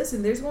was like,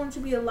 listen, there's going to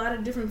be a lot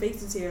of different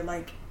faces here.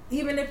 Like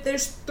even if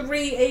there's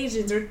 3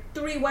 Asians or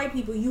 3 white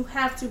people, you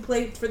have to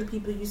play for the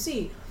people you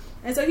see.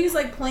 And so he's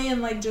like playing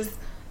like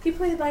he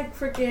played like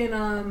freaking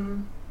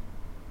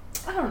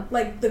I don't know,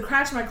 like the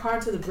Crash My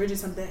Car to the Bridge or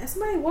something. And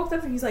somebody walked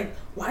up and he's like,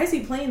 why is he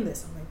playing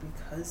this? I'm like,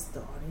 because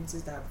the audience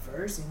is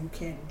diverse and you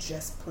can't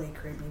just play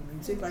Caribbean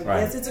music. Like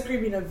yes, it's a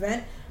Caribbean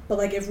event, but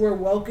like if we're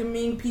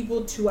welcoming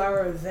people to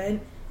our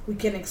event, we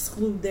can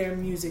exclude their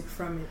music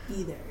from it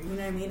either. You know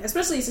what I mean?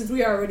 Especially since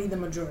we are already the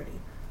majority.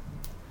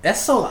 I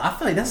feel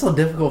like that's so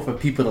difficult for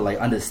people to like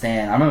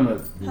understand. I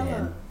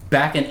remember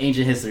back in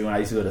ancient history when I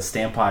used to go to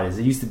stamp parties,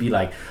 it used to be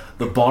like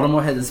the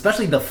Baltimore heads,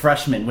 especially the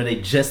freshmen when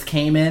they just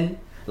came in,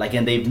 like,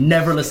 and they've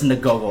never listened to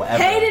Go-Go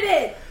ever. Hated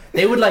it.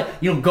 They would like,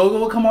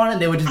 Go-Go would come on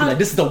and they would just be like,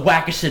 this is the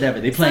wackest shit ever.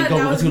 They playing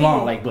Go-Go for too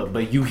long. Like,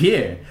 but you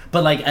hear.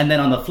 But like, and then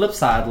on the flip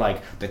side,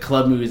 like the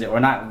club music, or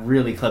not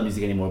really club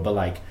music anymore, but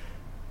like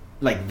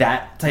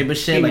that type of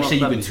shit, like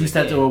shit you could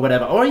two-step to or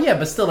whatever. Or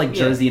but still like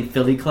Jersey and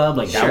Philly club,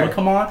 like that would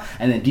come on,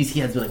 and then DC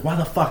heads be like, why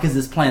the fuck is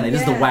this playing? Like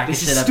this is the wackest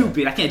shit ever.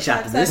 Stupid. I can't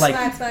chat to this.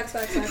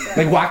 Facts.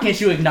 Like why can't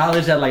you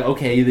acknowledge that, like,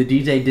 okay, the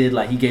DJ did,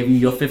 like, he gave you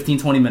your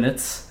 15-20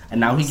 minutes, and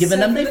now he's giving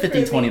them their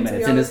 15-20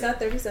 minutes. We always got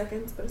 30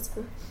 seconds, but it's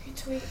cool.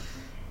 Retweet.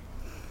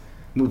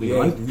 Moving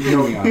on.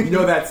 You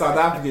know that South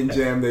African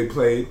jam they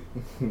played.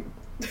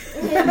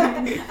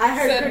 I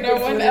heard Said no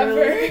one ever.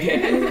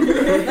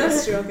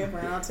 That's true. Okay,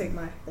 fine. I'll take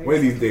my 30 One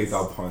of these seconds. days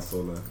I'll punch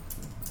Sola.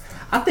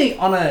 I think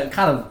on a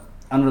kind of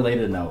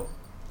unrelated note,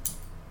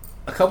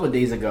 a couple of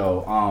days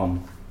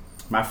ago,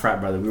 my frat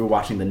brother, we were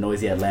watching the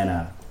Noisy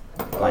Atlanta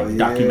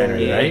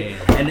documentary, right?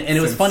 And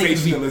it was funny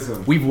because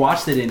we've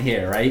watched it in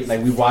here, right?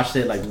 Like we watched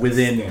it like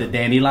within the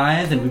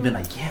dandelions, and we've been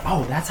like,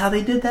 that's how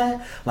they did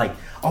that. Like,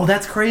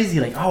 that's crazy.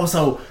 Like,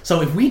 so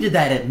if we did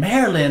that at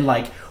Maryland,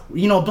 like,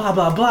 blah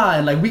blah blah,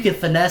 and like we could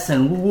finesse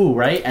and woo woo,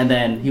 right? And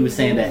then he was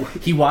saying that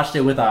he watched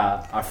it with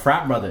our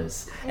frat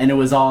brothers, and it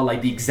was all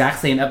like the exact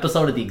same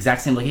episode at the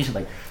exact same location,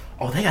 like.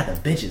 Oh, they got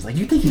the bitches. Like,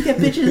 you think he get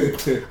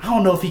bitches? I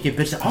don't know if he get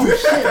bitches. Oh,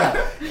 shit.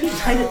 Like, he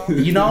tried it,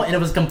 and it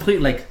was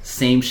complete, like,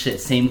 same shit.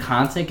 Same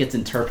content gets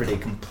interpreted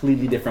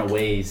completely different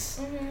ways.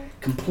 Mm-hmm.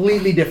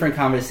 Completely different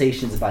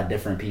conversations about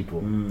different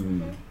people.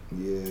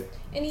 Yeah.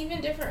 And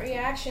even different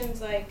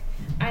reactions. Like,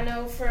 I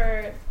know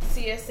for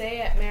CSA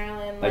at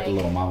Maryland, like the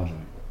little mama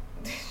joint.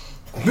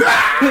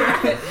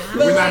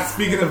 We're not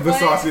speaking of the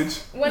sausage.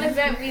 One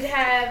event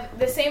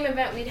the same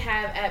event we'd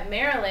have at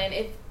Maryland,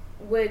 it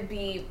would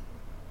be...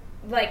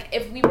 Like,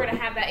 if we were to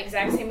have that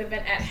exact same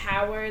event at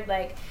Howard,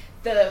 like,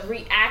 the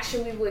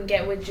reaction we would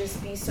get would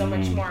just be so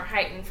much more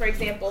heightened. For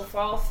example,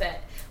 Fall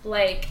Fet.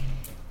 Like,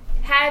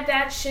 had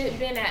that shit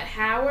been at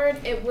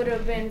Howard, it would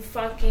have been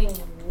fucking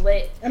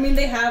lit. I mean,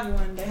 they have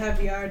one. They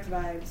have yard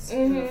vibes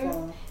in the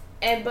fall.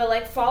 But,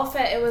 like, Fall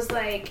Fet, it was,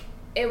 like,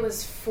 it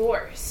was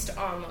forced,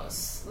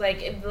 almost.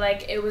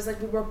 It was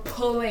like we were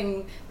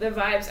pulling the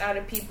vibes out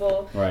of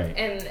people. Right.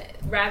 And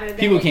rather than...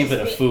 People came for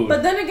the food.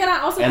 But then again, I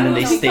also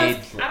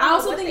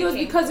think it was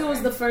because it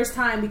was the first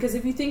time. Because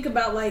if you think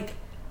about, like,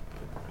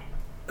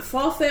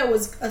 Fall Fet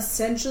was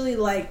essentially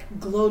like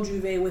Glow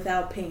Juve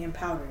without paint and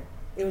powder.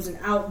 It was an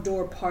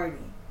outdoor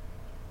party.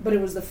 But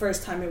it was the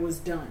first time it was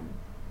done.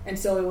 And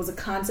so it was a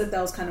concept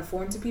that was kind of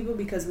foreign to people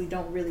because we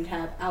don't really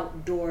have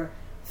outdoor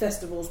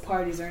festivals,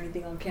 parties, or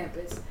anything on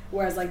campus.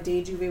 Whereas like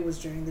Day Juve was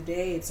during the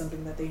day. It's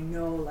something that they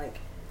know, like.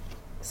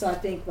 So I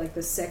think like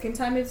the second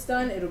time it's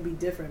done, it'll be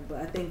different.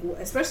 But I think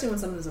especially when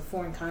something is a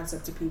foreign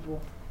concept to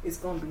people, it's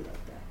gonna be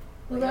like that.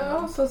 Well, that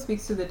also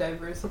speaks to the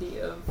diversity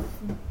of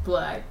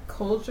Black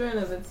culture in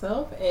of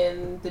itself,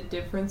 and the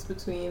difference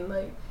between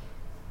like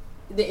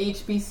the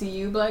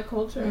HBCU black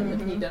culture and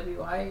the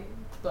PWI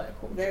black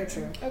culture. Very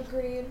true.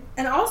 Agreed.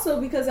 And also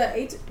because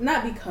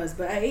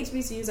but at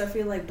HBCUs, I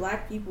feel like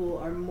black people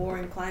are more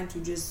inclined to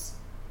just.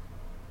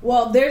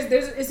 Well,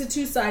 it's a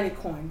two-sided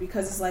coin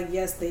because it's like,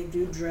 yes, they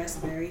do dress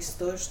very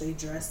stush. They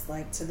dress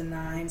like to the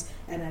nines,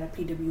 and at a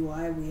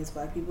PWI, we as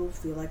black people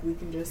feel like we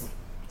can just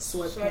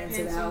sweatpants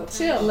it out,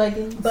 chill.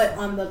 Leggings. But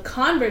on the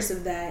converse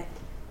of that,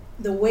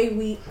 the way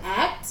we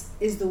act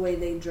is the way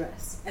they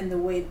dress, and the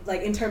way,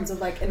 like, in terms of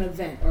like an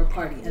event or a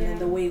party, and then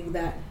the way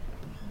that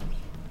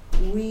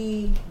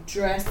we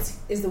dress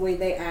is the way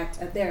they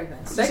act at their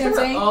events. That kind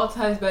of all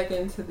ties back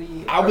into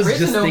the. I was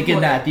just thinking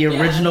point. that the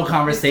original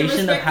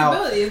conversation of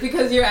how it's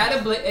because you're at a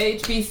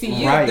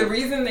HBCU. Right. The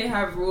reason they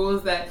have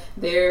rules that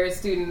their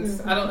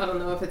students, I don't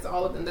know if it's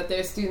all of them, that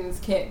their students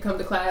can't come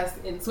to class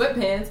in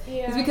sweatpants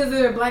is because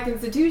they're a black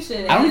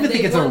institution. I don't even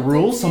think it's a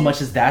rule so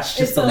much as that's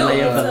just the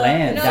lay of the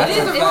land. No, it is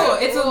a rule.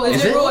 It's a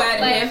legit rule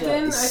at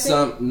Hampton.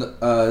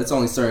 It's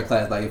only certain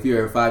class. Like if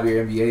you're a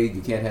 5-year MBA,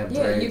 you can't have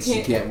dreads.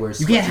 You can't wear.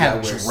 You can't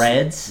have dreads.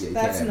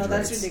 That's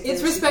ridiculous.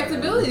 It's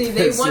respectability.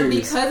 They want,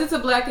 because it's a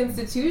black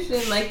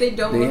institution, like they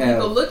don't want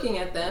people looking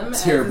at them.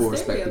 Terrible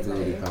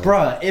respectability,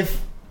 bruh.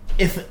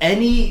 If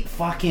any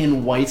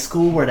fucking white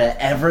school were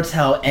to ever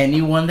tell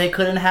anyone they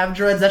couldn't have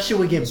dreads, that shit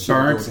would get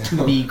burnt to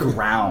the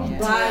ground.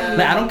 Like,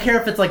 I don't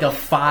care if it's like a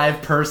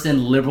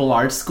 5-person liberal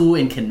arts school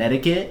in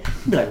Connecticut.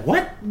 You'd be like,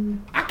 what?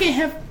 I can't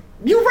have.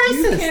 You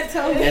racist. You can't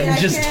tell me. And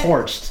just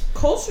torched.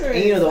 Culture.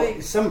 And you know,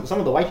 like, some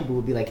of the white people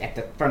would be like at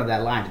the front of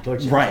that line to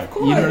torture. Right.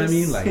 You know what I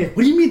mean? Like,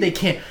 what do you mean they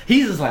can't?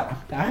 He's just like,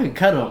 I can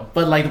cut him.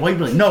 But like the white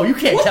people, like, no, you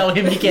can't tell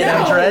him he can't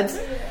have dreads.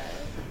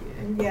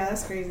 Yeah,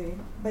 that's crazy.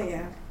 But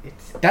yeah,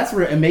 that's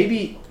real. And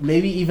maybe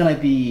even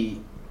like the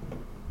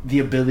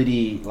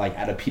ability like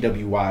at a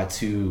PWI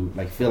to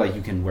like feel like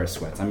you can wear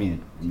sweats. I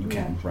mean, you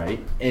can, right?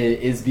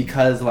 Is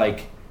because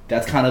like.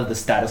 That's kind of the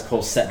status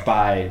quo set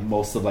by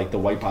most of like the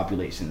white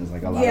population. Is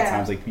like a lot of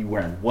times like you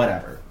wearing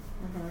whatever.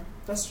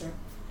 That's true.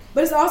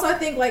 But it's also, I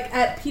think, like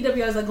at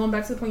PWIs, like going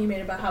back to the point you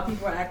made about how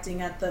people are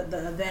acting at the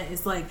event.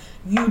 It's like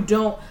you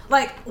don't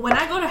like when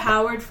I go to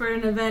Howard for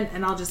an event,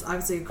 and I'll just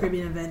obviously a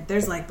Caribbean event.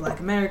 There's like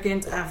Black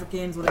Americans,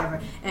 Africans, whatever,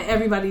 and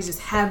everybody's just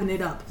having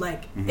it up.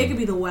 Like it could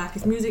be the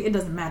wackest music, it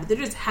doesn't matter. They're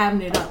just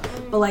having it up.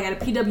 But like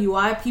at a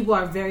PWI, people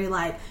are very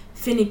like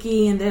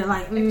finicky, and they're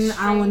like, I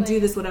don't want to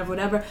do this,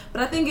 whatever.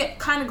 But I think it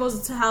kind of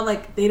goes to how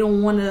like they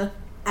don't want to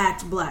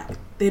act black.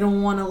 They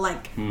don't want to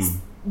like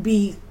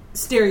be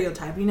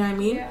stereotype. You know what I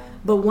mean? Yeah.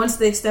 But once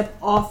they step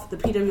off the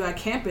PWI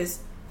campus,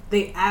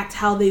 they act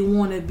how they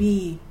want to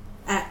be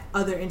at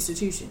other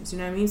institutions. You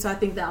know what I mean? So I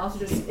think that also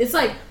just it's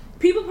like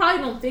people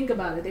probably don't think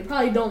about it. They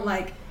probably don't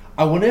like.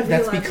 I wonder if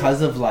that's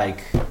because of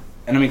like,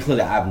 and I mean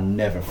clearly I've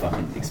never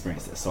fucking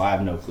experienced this, so I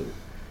have no clue.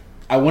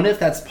 I wonder if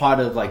that's part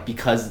of like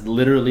because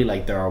literally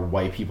like there are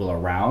white people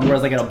around,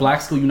 whereas like at a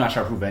black school you're not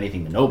trying to prove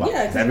anything to nobody.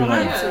 Yeah, because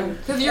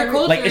your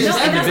culture. Like it's just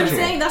and individual. That's what I'm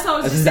saying. That's what I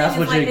was just saying. That's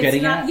what you're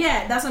getting at.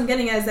 Yeah, that's what I'm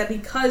getting at. Is that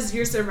because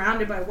you're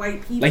surrounded by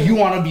white people, like you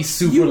want to be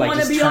super, you like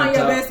want to just be on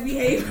your up. best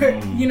behavior.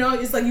 You know,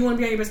 it's like you want to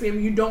be on your best behavior.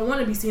 You don't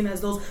want to be seen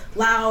as those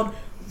loud,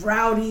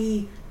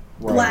 rowdy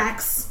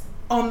blacks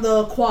on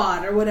the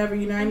quad or whatever,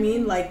 you know what I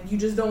mean? Like, you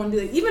just don't want to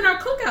do that. Even our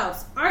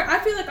cookouts. I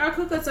feel like our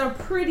cookouts are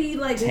pretty,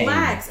 like,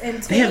 lax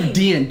and tame. They have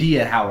D&D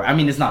at Howard. I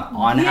mean, it's not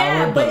on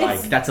Howard, but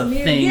like, that's a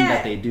thing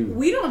that they do.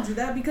 We don't do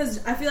that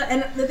because I feel like,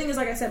 and the thing is,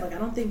 like I said, like, I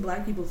don't think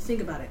black people think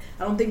about it.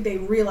 I don't think they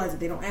realize it.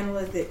 They don't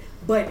analyze it.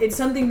 But it's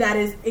something that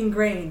is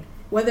ingrained.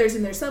 Whether it's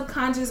in their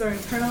subconscious or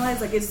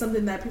internalized, like, it's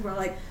something that people are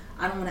like,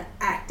 I don't want to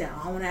act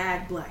out. I want to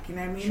act black. You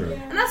know what I mean? Sure.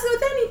 And that's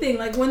with anything.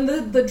 Like, when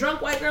the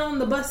drunk white girl on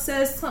the bus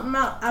says something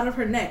out of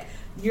her neck,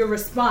 your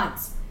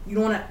response, you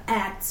don't want to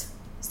act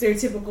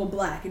stereotypical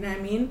black, you know what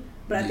I mean?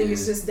 But I think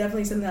it's just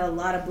definitely something that a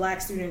lot of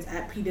black students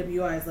at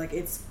PWIs, like,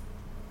 it's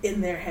in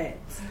their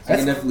heads. I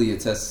can definitely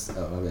attest. Attest to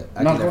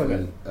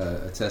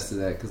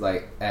that because,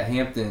 like, at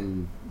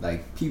Hampton,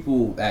 like,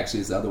 people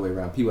actually it's the other way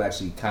around. People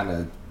actually kind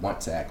of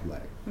want to act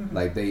black,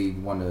 like they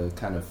want to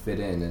kind of fit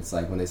in. It's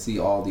like when they see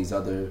all these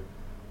other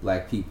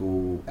black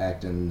people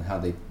acting how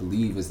they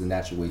believe is the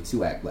natural way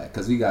to act black.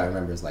 Because we gotta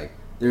remember, it's like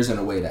there isn't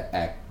a way to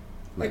act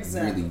like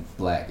really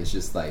black. It's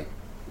just like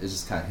it's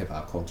just kind of hip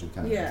hop culture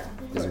kind of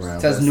is around.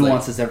 It has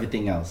nuances, like,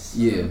 everything else.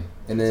 Yeah,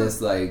 and then it's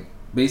like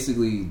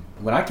basically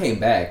when I came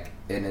back,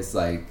 and it's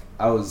like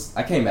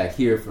I came back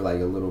here for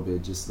like a little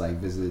bit, just like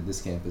visited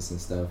this campus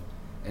and stuff,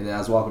 and then I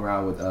was walking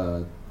around with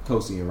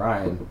Kosi and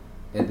Ryan,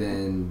 and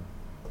then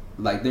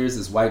like there's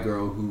this white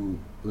girl who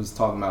was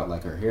talking about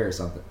like her hair or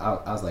something.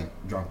 I was like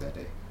drunk that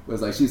day. It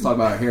was like she was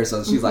talking about her hair,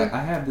 so she's like,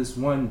 I have this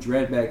one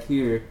dread back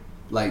here.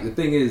 Like the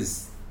thing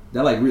is.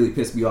 That like really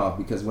pissed me off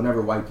because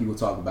whenever white people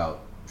talk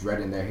about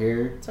dreading their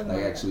hair,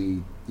 like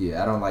actually,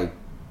 I don't like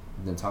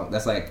them talk.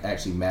 That's like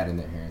actually mad in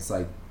their hair. It's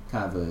like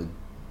kind of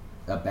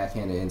a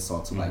backhanded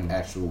insult to like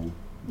actual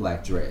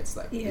black dreads.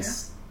 Like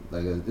it's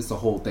like it's a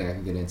whole thing I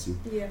can get into.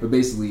 Yeah. But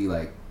basically,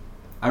 like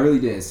I really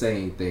didn't say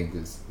anything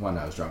because one,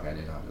 I was drunk. I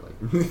didn't know how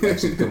to like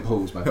actually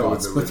compose my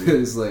thoughts.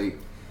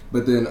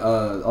 But then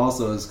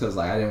also it's because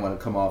like I didn't want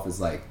to come off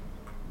as like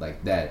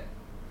like that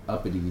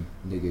uppity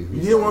nigga. You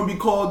Who's didn't want to be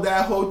called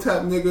that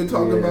Hotep nigga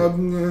talking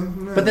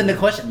about. But then the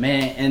question,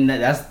 man, and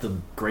that's the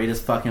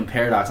greatest fucking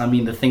paradox. I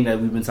mean, the thing that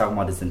we've been talking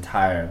about this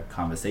entire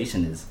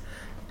conversation is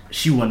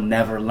she will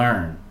never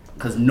learn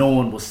because no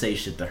one will say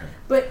shit to her.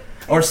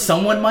 Or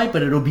someone might,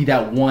 but it'll be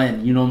that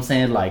one, you know what I'm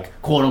saying, like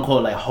quote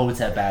unquote, like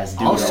Hotep ass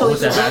dude, also,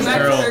 Hotep ass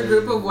girl. A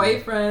group of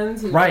white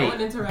friends, who right?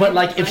 don't interact But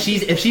like, with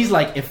if she's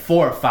like, if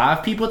 4 or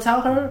 5 people tell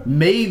her,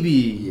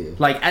 maybe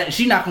like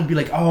she's not gonna be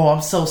like, oh,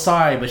 I'm so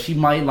sorry, but she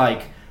might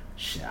like,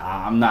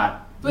 I'm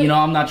not. But,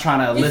 I'm not trying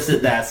to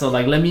elicit that. So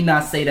like, let me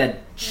not say that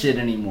shit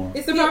anymore.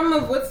 It's the problem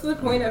of what's the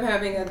point of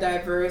having a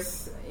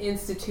diverse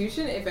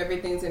institution if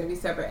everything's going to be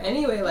separate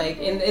anyway. Like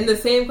in the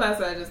same class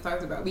that I just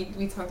talked about,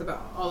 we talked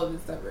about all of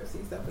this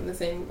diversity stuff in the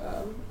same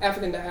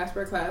African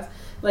diaspora class.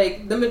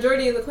 Like the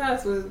majority of the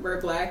class were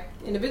black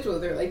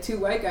individuals. There were like 2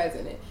 white guys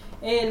in it,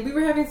 and we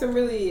were having some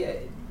really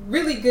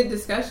really good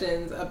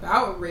discussions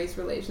about race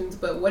relations.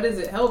 But what does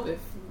it help if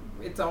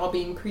it's all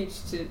being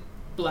preached to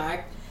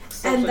black?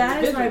 And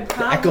that is my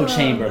problem. The echo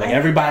chamber. Like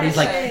everybody's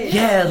like,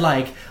 yeah,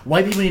 like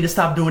white people need to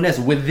stop doing this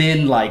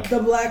within like the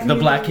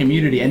black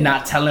community and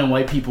not telling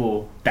white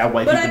people that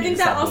white people need to stop doing this.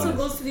 But I think that also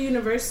goes to the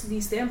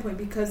university standpoint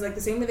because like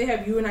the same way they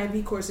have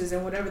UNIV courses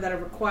and whatever that are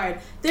required,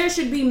 there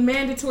should be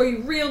mandatory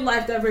real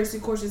life diversity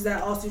courses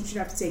that all students should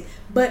have to take.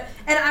 But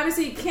and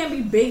obviously it can't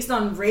be based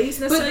on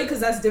race necessarily because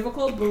that's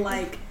difficult. But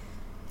like.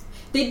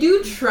 They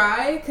do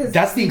try because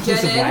that's the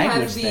inclusive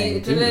language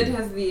thing. Gen Ed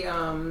has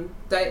the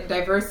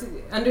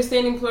diversity,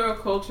 understanding plural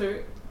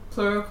culture,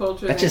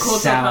 that and just cultural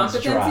sounds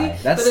competency. Dry.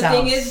 That but the sounds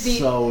thing is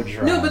so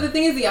dry. No, but the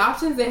thing is the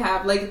options they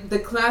have. Like the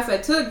class I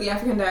took, the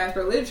African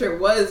diaspora literature,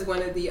 was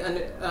one of the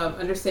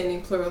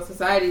understanding plural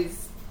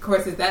societies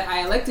courses that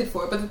I elected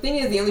for. But the thing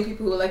is, the only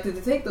people who elected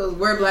to take those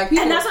were black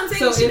people. And that's what I'm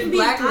saying. So if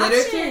black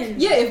literature,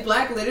 if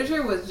black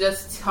literature was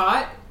just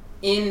taught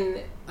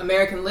in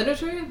American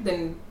literature,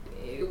 then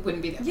it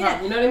wouldn't be that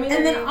problem. You know what I mean?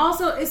 And then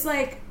also, it's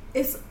like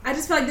I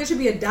just feel like there should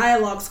be a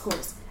dialogues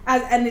course,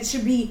 and it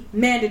should be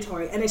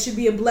mandatory, and it should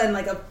be a blend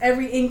like of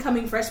every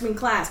incoming freshman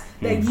class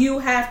that you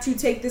have to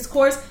take this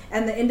course,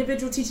 and the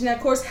individual teaching that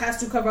course has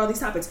to cover all these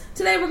topics.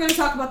 Today, we're going to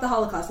talk about the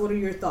Holocaust. What are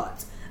your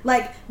thoughts?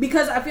 Like,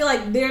 because I feel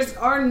like there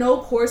are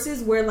no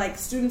courses where like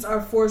students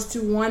are forced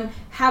to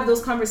have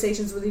those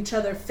conversations with each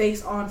other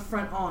face on,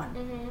 front on.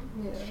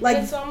 Mm-hmm. Yeah. Like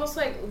it's almost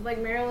like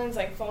Maryland's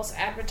like false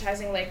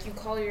advertising. Like you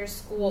call your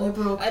school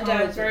a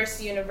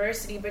diverse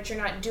university, but you're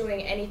not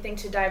doing anything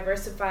to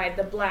diversify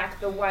the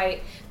black, the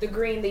white, the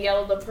green, the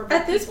yellow, the purple.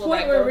 At this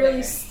point,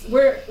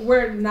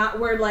 we're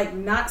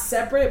not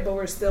separate, but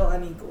we're still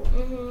unequal.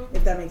 Mm-hmm.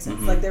 If that makes sense.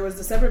 Mm-hmm. Like there was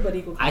the separate but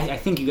equal. I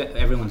think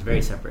everyone's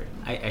very separate.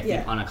 I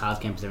think on a college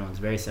campus, everyone's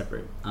very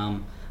separate.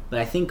 But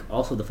I think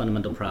also the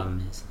fundamental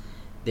problem is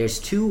there's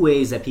 2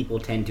 ways that people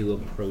tend to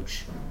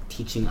approach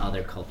teaching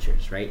other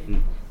cultures, right?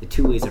 And the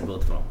 2 ways are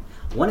both wrong.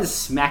 One is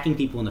smacking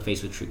people in the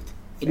face with truth.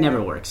 It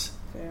never works,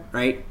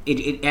 right?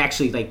 It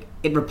actually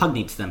it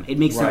repugnates them. It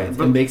makes them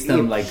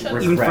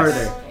even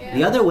further. Yeah.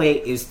 The other way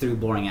is through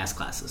boring ass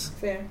classes.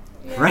 Fair,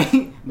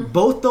 right?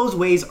 Both those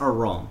ways are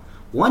wrong.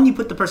 One, you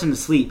put the person to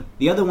sleep.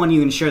 The other one,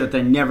 you ensure that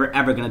they're never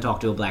ever going to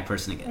talk to a black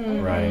person again.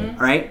 Mm-hmm. Right.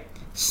 All right.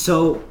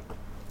 So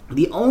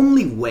the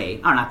only way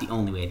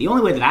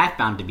that I've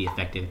found to be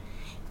effective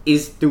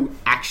is through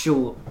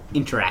actual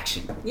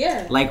interaction.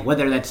 Yeah. Like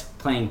whether that's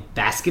playing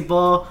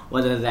basketball,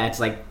 whether that's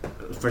like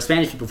for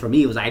Spanish people, for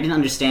me it was I didn't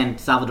understand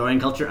Salvadorian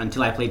culture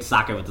until I played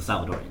soccer with the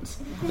Salvadorians.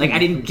 Like I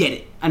didn't get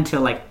it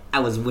until like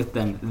I was with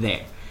them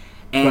there.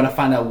 And you gotta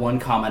find that one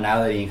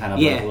commonality and kind of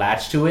like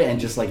latch to it and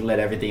just like let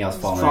everything else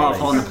fall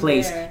into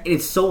place. And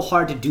it's so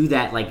hard to do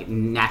that like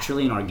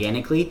naturally and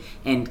organically,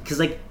 and because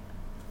like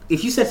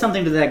if you said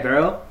something to that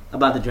girl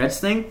about the dreads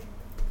thing,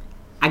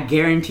 I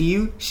guarantee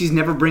you she's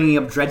never bringing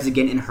up dreads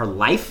again in her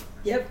life.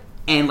 Yep.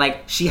 And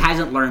like she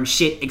hasn't learned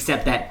shit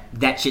except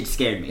that shit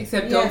scared me.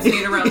 Except don't say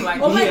it around black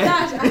people. Oh my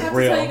gosh, I have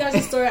to tell you guys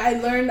a story.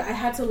 I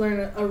had to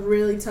learn a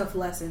really tough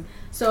lesson.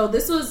 So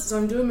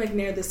I'm doing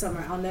McNair this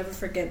summer. I'll never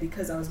forget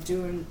because I was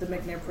doing the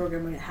McNair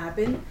program when it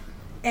happened.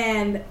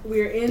 And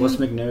we're in... What's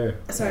McNair?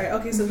 Sorry,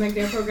 okay, so the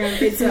McNair program,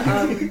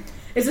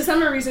 it's a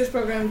summer research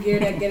program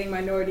geared at getting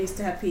minorities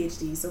to have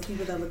PhDs, so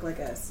people that look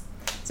like us.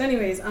 So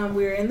anyways,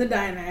 we were in the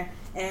diner,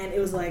 and it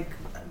was like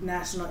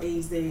National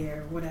AIDS Day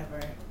or whatever.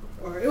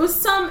 Or it was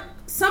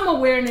some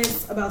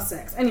awareness about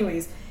sex.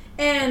 Anyways,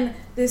 and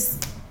this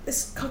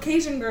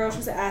Caucasian girl, she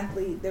was an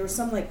athlete, there was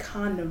some like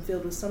condom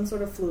filled with some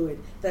sort of fluid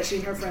that she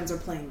and her friends are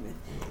playing with.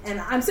 And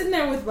I'm sitting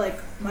there with like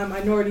my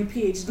minority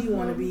PhD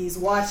wannabes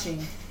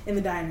watching in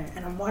the diner,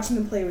 and I'm watching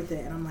them play with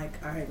it, and I'm like,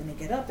 all right, when they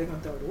get up, they're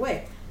going to throw it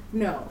away.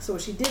 No. So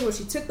what she did was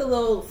she took the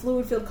little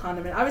fluid-filled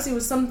condom, and obviously it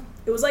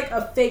was like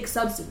a fake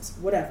substance,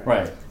 whatever.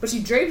 Right. But she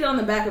draped it on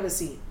the back of a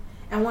seat.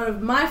 And one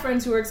of my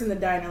friends who works in the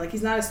diner, like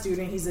he's not a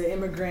student, he's an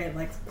immigrant,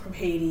 like from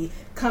Haiti,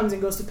 comes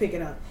and goes to pick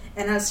it up.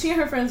 And as she and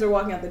her friends are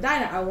walking out the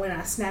diner, I went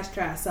and I snatched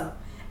her ass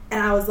up.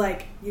 And I was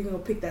like, you're gonna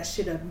pick that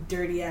shit up, you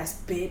dirty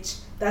ass bitch.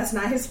 That's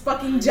not his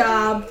fucking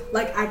job.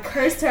 Like, I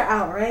cursed her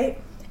out,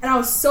 right? And I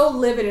was so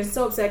livid and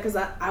so upset because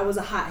I was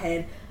a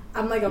hothead.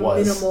 I'm like a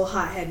Was. minimal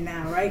hothead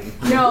now, right?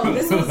 No,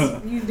 this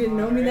was, you didn't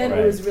know me then. Right.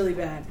 It was really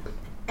bad.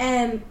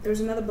 And there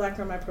was another black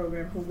girl in my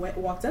program who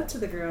walked up to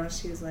the girl and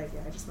she was like,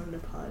 yeah, I just wanted to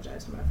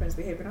apologize for my friend's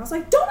behavior. And I was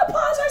like, don't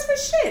apologize for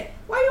shit.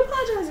 Why are you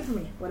apologizing for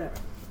me? Whatever.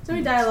 So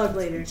we dialogue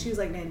later and she was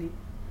like, Nandy,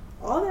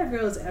 all that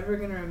girl is ever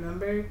going to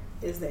remember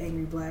is the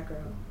angry black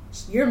girl.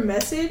 Your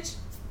message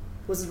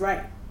was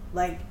right.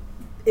 Like,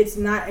 it's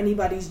not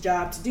anybody's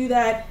job to do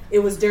that. It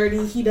was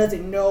dirty. He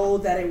doesn't know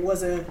that it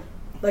was a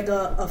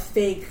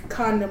fake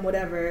condom,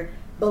 whatever.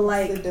 But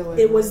like,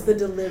 it was the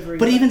delivery.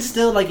 But even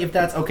still, like, if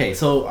that's okay,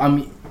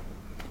 so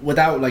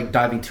without like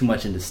diving too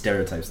much into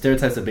stereotypes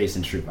are based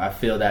in truth. I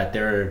feel that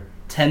there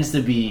tends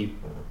to be,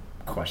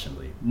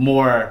 questionably,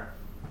 more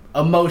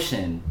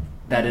emotion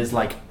that is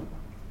like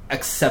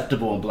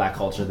acceptable in black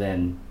culture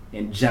than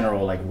in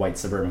general like white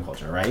suburban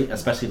culture, right?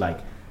 Especially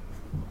like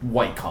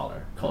white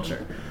collar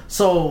culture.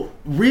 So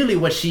really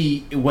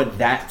what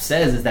that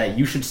says is that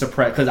you should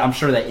suppress, because I'm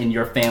sure that in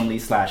your family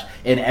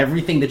 / in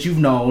everything that you've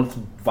known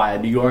via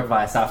New York,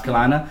 via South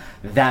Carolina,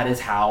 that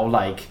is how,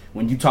 like,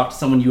 when you talk to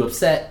someone you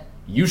upset,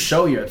 you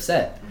show you're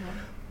upset.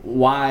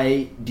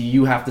 Why do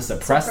you have to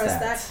suppress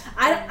that?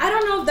 I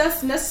don't know if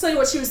that's necessarily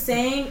what she was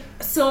saying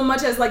so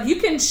much as like you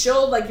can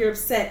show like you're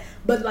upset,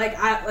 but like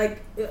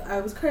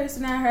I was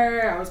cursing at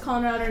her, I was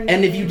calling her out her name.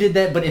 And if you did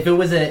that, but if it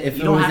was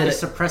you don't have to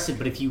suppress it,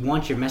 but if you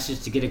want your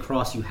message to get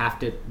across, you have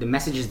to. The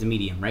message is the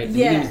medium, right? The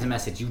medium is the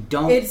message. You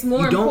don't. It's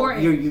more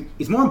important.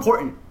 It's more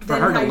important for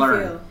her to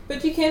learn.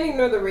 But you can't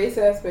ignore the race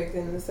aspect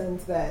in the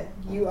sense that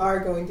you are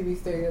going to be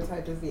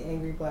stereotyped as the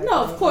angry black.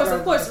 No, of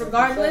course,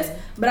 regardless.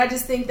 But I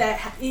just think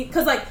that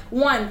because like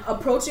one,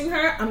 approaching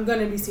her, I'm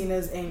gonna be seen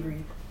as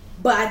angry.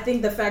 But I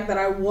think the fact that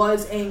I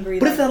was angry.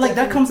 But if that like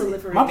that comes,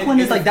 my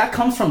point is like that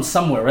comes from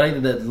somewhere, right?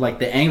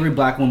 The angry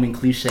black woman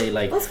cliche,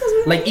 like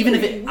even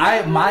if it,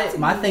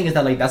 my thing is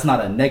that like that's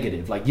not a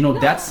negative, like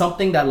that's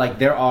something that like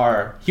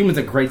humans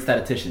are great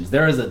statisticians.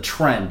 There is a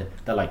trend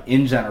that like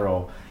in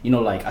general,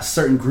 like a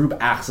certain group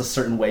acts a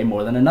certain way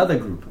more than another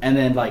group, and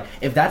then like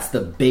if that's the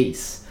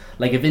base,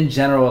 like if in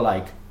general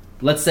like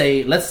let's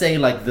say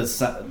like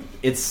this,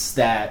 it's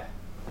that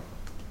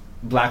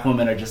black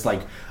women are just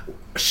like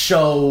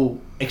show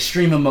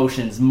extreme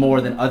emotions more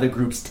than other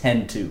groups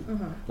tend to,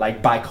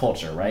 like by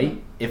culture,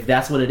 right? If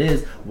that's what it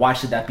is, why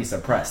should that be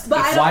suppressed?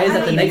 Why is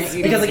that the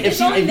negative? Because like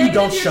if you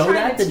don't show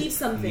that,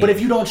 but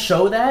if you don't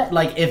show that,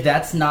 like if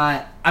that's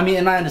not, I mean,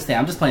 and I understand,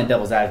 I'm just playing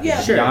devil's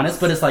advocate to be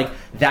honest, but it's like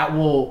that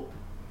will,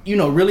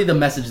 really the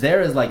message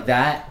there is like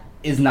that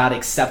is not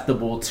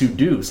acceptable to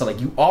do. So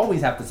like you always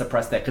have to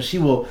suppress that because she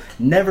will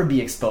never be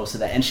exposed to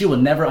that and she will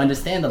never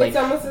understand that like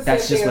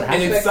that's just what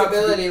happens.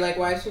 Flexibility, like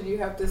why should you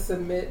have to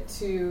submit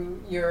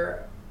to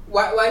your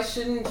why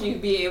shouldn't you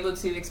be able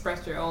to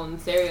express your own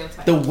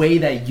stereotypes? The way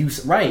that you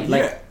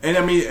like and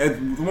I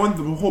mean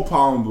the whole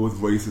problem with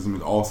racism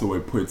is also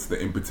it puts the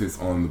impetus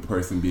on the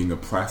person being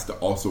oppressed to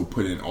also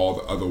put in all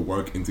the other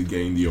work into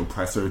getting the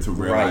oppressor to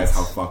realize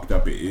how fucked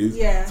up it is.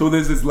 Yeah. So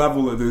there's this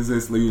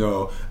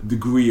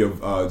degree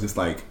of just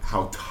like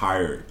how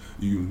tired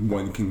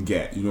one can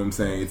get. You know what I'm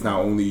saying? It's not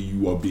only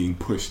you are being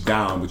pushed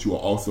down, but you are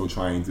also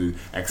trying to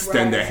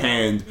extend a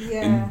hand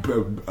and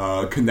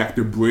connect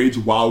a bridge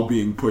while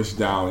being pushed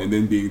down, and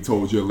then being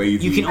told you're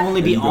lazy. You can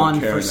only be on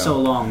for so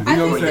long. I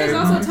think there's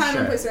also time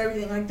and place for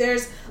everything. Like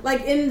there's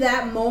like in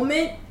that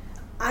moment,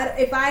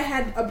 if I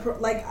had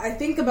I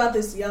think about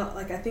this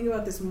I think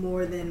about this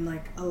more than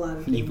like a lot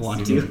of things. You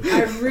want to?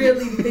 I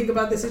really think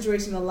about this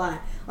situation a lot.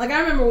 Like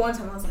I remember one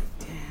time I was like,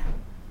 damn.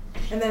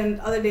 And then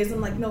other days I'm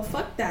like, no,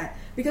 fuck that.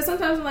 Because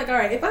sometimes I'm like, all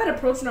right, if I had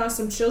approached her on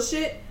some chill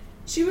shit,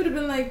 she would have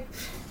been like,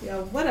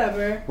 yo,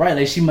 whatever. Right,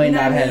 like she might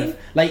not have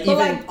like but even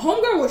like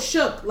homegirl was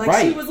shook.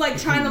 Like she was like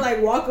trying to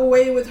like walk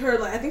away with her.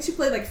 Like I think she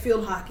played like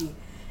field hockey,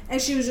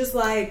 and she was just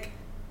like,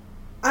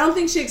 I don't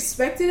think she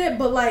expected it,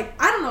 but like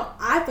I don't know.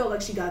 I felt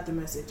like she got the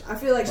message. I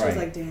feel like she was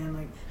like, damn,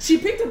 like she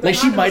picked up the like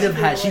she might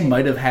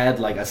have had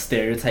like a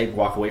stereotype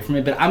walk away from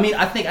it. But I mean,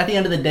 I think at the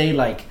end of the day,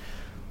 like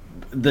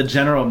the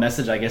general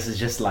message, I guess, is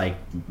just like,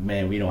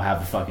 man, we don't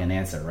have a fucking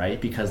answer, right?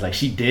 Because like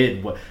she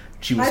did what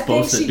she was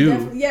supposed to do.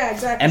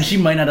 Exactly. And she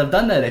might not have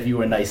done that if you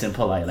were nice and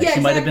polite. Like she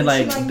might have been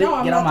like,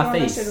 get out my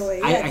face.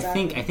 I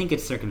think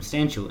it's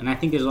circumstantial, and I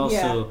think there's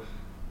also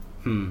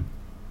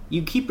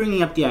you keep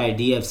bringing up the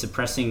idea of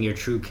suppressing your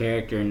true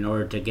character in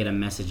order to get a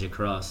message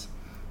across.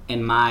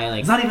 And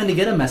it's not even to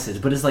get a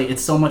message, but it's like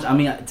it's so much. I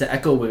mean, to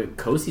echo what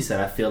Kosi said,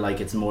 I feel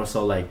like it's more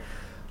so like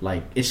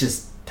it's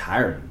just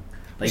tiring.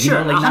 Like,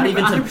 sure, not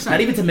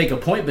even to make a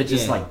point, but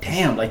just like,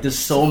 damn, like there's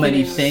so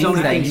many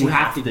things that you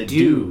have to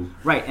do.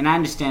 Right, and I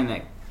understand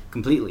that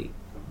completely.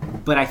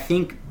 But I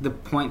think the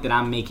point that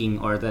I'm making,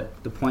 or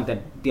that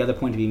the other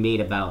point to be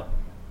made about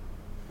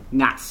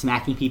not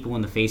smacking people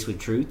in the face with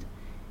truth,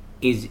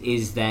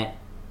 is that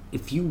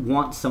if you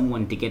want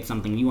someone to get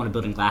something, you want to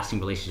build a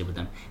lasting relationship with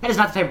them. That is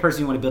not the type of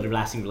person you want to build a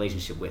lasting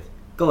relationship with.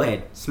 Go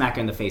ahead, smack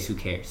her in the face. Who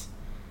cares?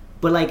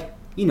 But like,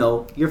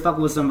 you're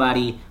fucking with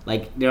somebody,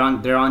 like they're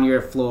on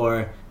your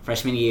floor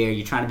freshman year,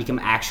 you're trying to become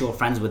actual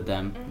friends with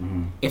them.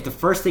 Mm-hmm. If the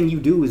first thing you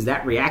do is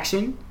that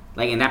reaction,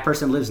 like, and that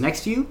person lives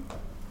next to you,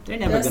 they're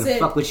never That's gonna it.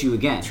 fuck with you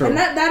again. True. And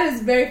that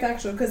is very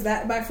factual because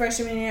that my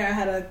freshman year I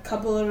had a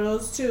couple of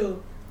those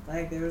too.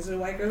 Like there was a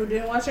white girl who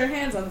didn't wash her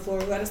hands on the floor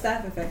who got a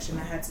staph infection.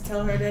 I had to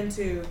tell her then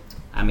too.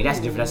 I mean, that's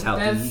different. That's how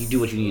you do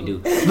what you need to do.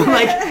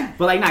 That's-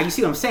 But like, nah, you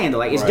see what I'm saying though?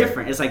 Like, it's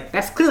different. It's like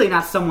that's clearly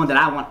not someone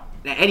that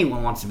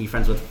anyone wants to be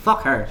friends with.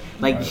 Fuck her.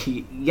 Like,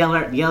 yell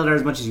at her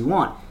as much as you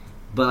want.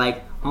 But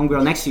like,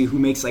 homegirl next to you who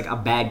makes like a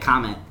bad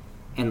comment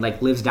and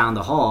like lives down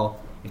the hall.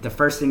 If the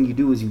first thing you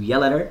do is you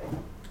yell at her,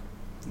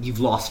 you've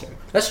lost her.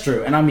 That's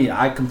true, and I mean,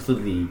 I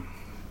completely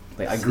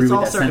I agree with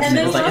that sentiment. And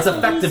then It's like it's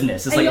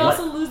effectiveness. It's and like you what?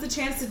 also lose the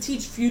chance to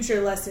teach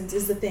future lessons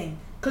is the thing.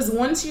 Because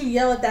once you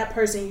yell at that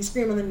person, you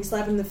scream at them, you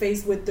slap them in the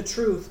face with the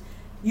truth,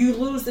 you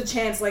lose the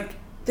chance. Like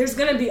there's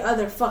gonna be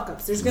other fuck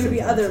ups. There's gonna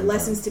be other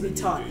lessons to be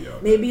taught.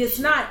 Maybe it's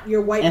not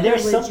your white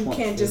privilege. You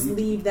can't just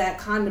leave that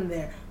condom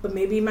there. But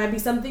maybe it might be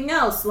something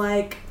else.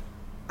 Like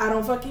I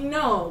don't fucking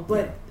know.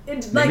 But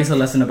maybe it's a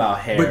lesson about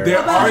hair. But there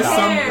are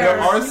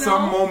you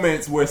some know?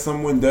 moments where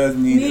someone does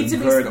need to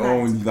be her smacked.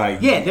 own like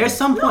There's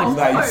some points.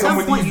 like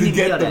someone point needs you to need to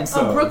get yell at.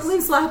 themselves. a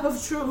Brooklyn slap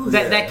of truth.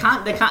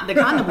 The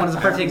condom one is a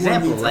perfect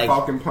example. Needs a Like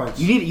Falcon punch.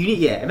 you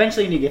need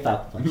eventually you need to get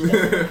Falcon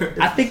punch.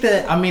 I think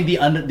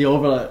that the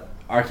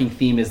overarching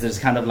theme is there's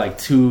kind of like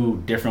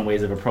two different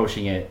ways of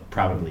approaching it,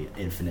 probably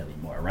infinitely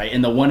more, right?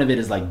 And the one of it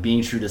is like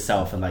being true to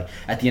self, and like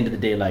at the end of the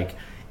day, like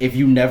if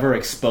you never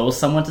expose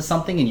someone to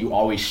something and you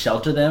always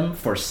shelter them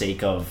for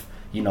sake of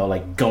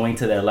like going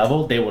to their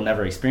level, they will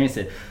never experience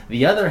it.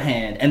 The other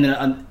hand, and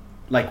then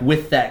like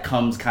with that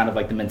comes kind of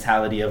like the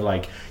mentality of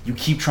like you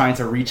keep trying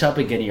to reach up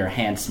and getting your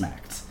hand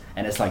smacked,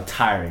 and it's like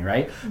tiring,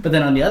 right? But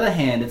then on the other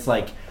hand, it's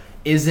like,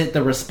 is it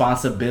the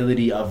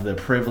responsibility of the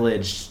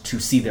privileged to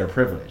see their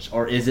privilege,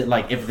 or is it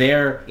like if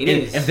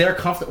they're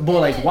comfortable,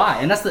 like why?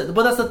 And that's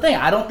the thing.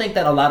 I don't think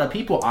that a lot of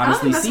people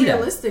honestly see that.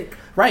 Realistic.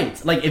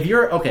 Right. Like if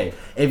you're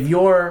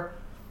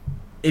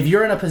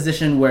in a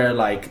position where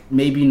like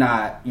maybe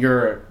not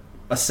you're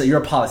a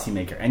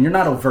policymaker and you're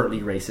not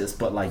overtly racist,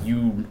 but like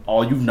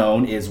all you've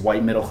known is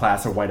white middle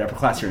class or white upper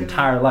class your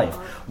entire life.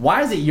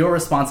 Why is it your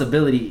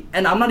responsibility?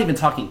 And I'm not even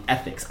talking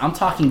ethics. I'm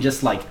talking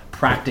just like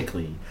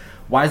practically.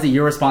 Why is it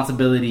your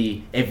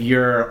responsibility if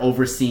you're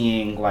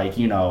overseeing like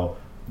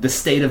the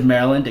state of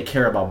Maryland to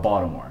care about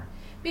Baltimore?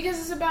 Because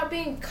it's about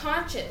being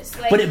conscious.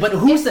 Like, but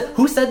who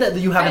said that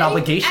you have an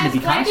obligation to be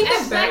conscious?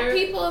 As black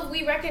people, if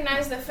we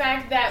recognize the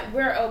fact that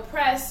we're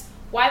oppressed,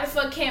 why the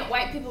fuck can't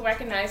white people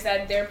recognize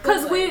that they're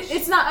privileged? Because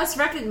it's not us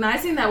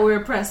recognizing that we're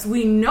oppressed.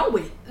 We know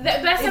it.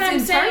 That's what I'm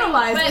saying.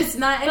 Internalized. But it's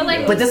not.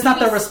 But that's not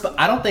the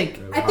I don't think.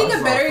 I think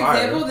a better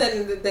example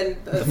than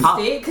the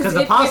state, because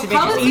the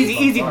policymakers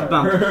easy to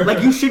bump.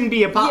 Like you shouldn't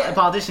be a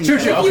politician. True.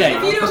 Okay.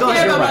 If you don't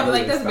care about right.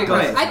 like that's a big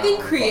question. I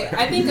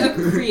think a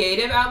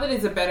creative outlet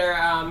is a better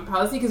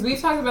policy, because we've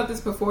talked about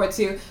this before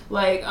too.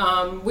 Like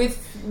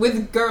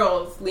with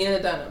girls,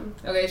 Lena Dunham.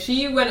 Okay,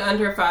 she went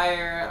under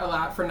fire a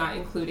lot for not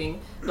including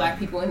black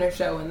people in her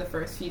show in the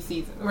first few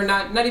seasons, or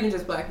not even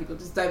just black people,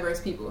 just diverse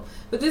people.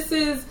 But this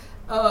is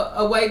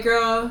a white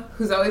girl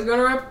who's always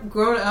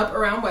grown up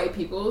around white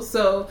people.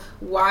 So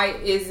why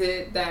is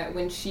it that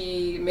when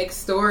she makes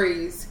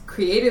stories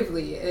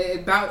creatively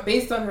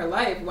based on her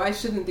life, why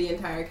shouldn't the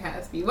entire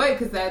cast be white?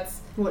 Because that's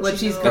what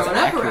she's grown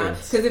up around.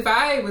 Because if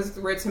I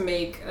were to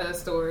make a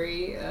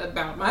story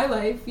about my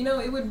life,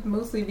 it would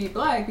mostly be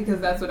black, because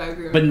that's what I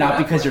grew up. But not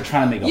because you're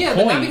trying to make a point. Yeah,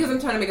 but not because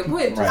I'm trying to make a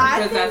point. Just Right.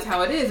 because that's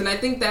how it is, and I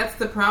think that's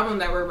the problem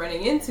that we're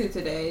running into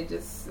today.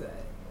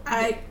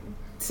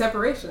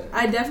 Separation.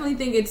 I definitely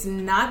think it's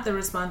not the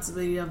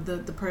responsibility of the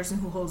person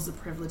who holds the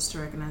privilege to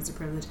recognize the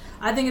privilege.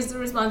 I think it's the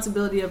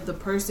responsibility of the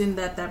person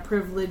that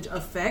privilege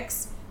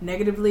affects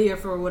negatively or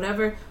for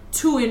whatever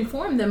to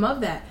inform them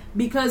of that.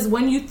 Because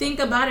when you think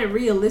about it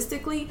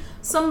realistically,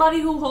 somebody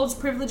who holds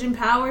privilege and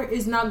power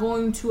is not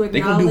going to acknowledge.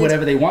 They can do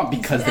whatever they want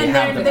because they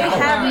have the they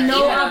power. have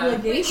no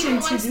obligation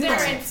Even to once do they're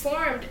that.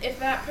 informed, if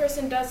that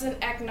person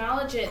doesn't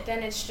acknowledge it,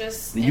 then it's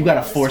just You got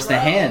to force the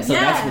hand. So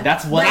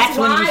that's what. That's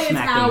when you why it's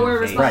smack them in our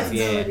the face.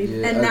 responsibility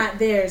Right. and not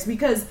theirs.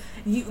 Because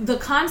the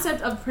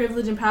concept of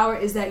privilege and power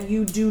is that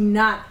you do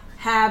not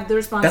have the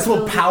That's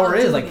responsibility. what power of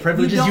is. doing Like it.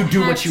 privilege is you do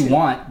what you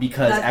want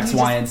because That X, you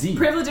Y, just- and Z.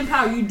 Privilege and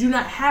power, you do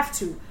not have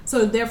to.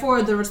 So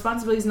therefore, the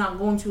responsibility is not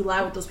going to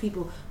lie with those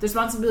people. The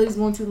responsibility is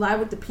going to lie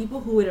with the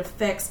people who it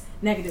affects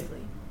negatively.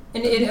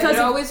 And it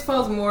always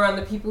falls more on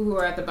the people who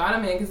are at the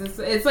bottom end, because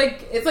it's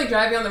like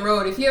driving on the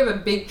road. If you have a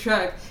big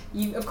truck,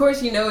 of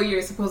course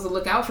you're supposed to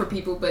look out for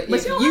people, but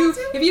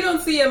if you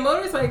don't see a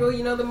motorcycle,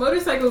 the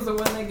motorcycle's the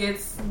one that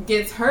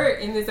gets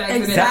hurt in this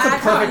accident. Exactly.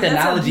 That's a perfect That's a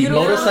analogy.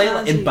 beautiful Motorcycle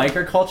in analogy.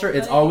 biker culture,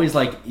 it's always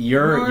like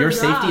your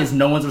safety is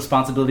no one's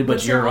responsibility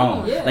but your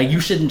own. Yeah. Like you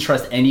shouldn't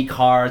trust any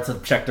car to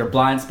check their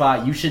blind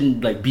spot. You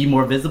shouldn't like be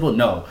more visible.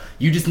 No,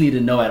 you just need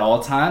to know at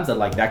all times that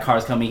like that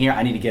car's coming here.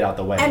 I need to get out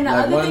the way. And the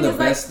Like other one of thing the is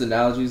best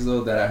analogies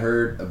though that I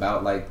heard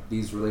about like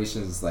these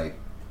relations is like,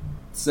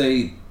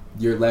 say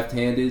you're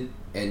left-handed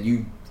and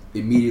you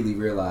immediately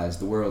realize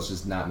the world's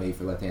just not made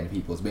for left-handed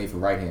people, it's made for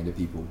right-handed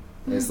people.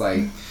 And it's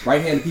like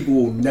right-handed people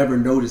will never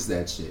notice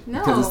that shit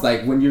because it's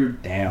like when you're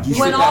you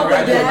when all the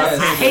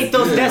desks, I hate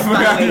those desks.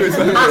 It's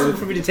impossible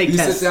for me to take you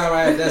tests. sit down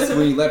right at desk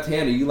when you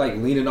left-handed, you like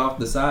leaning off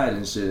the side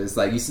and shit. It's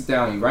like you sit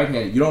down, you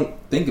right-handed, you don't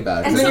think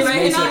about it. And so you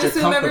right-handed,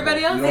 assume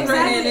everybody else is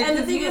right-handed. And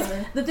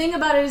the thing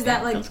about it is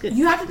that like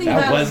you have to think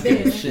about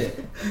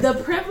it. The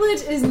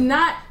privilege is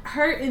not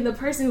hurting the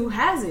person who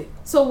has it.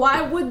 So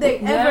why would they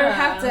ever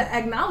have to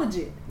acknowledge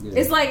it? Yeah.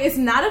 It's like it's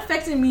not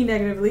affecting me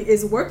negatively.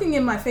 It's working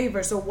in my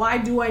favor. So why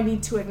do I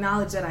need to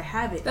acknowledge that I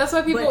have it? That's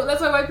why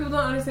that's why white people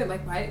don't understand.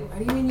 Like, why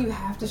do you mean you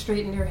have to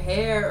straighten your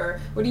hair, or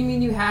what do you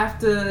mean you have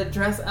to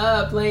dress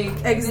up? Like,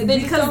 because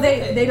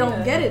they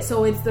don't get it.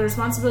 So it's the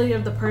responsibility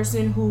of the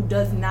person who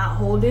does not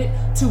hold it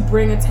to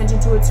bring attention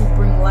to it, to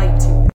bring light to it.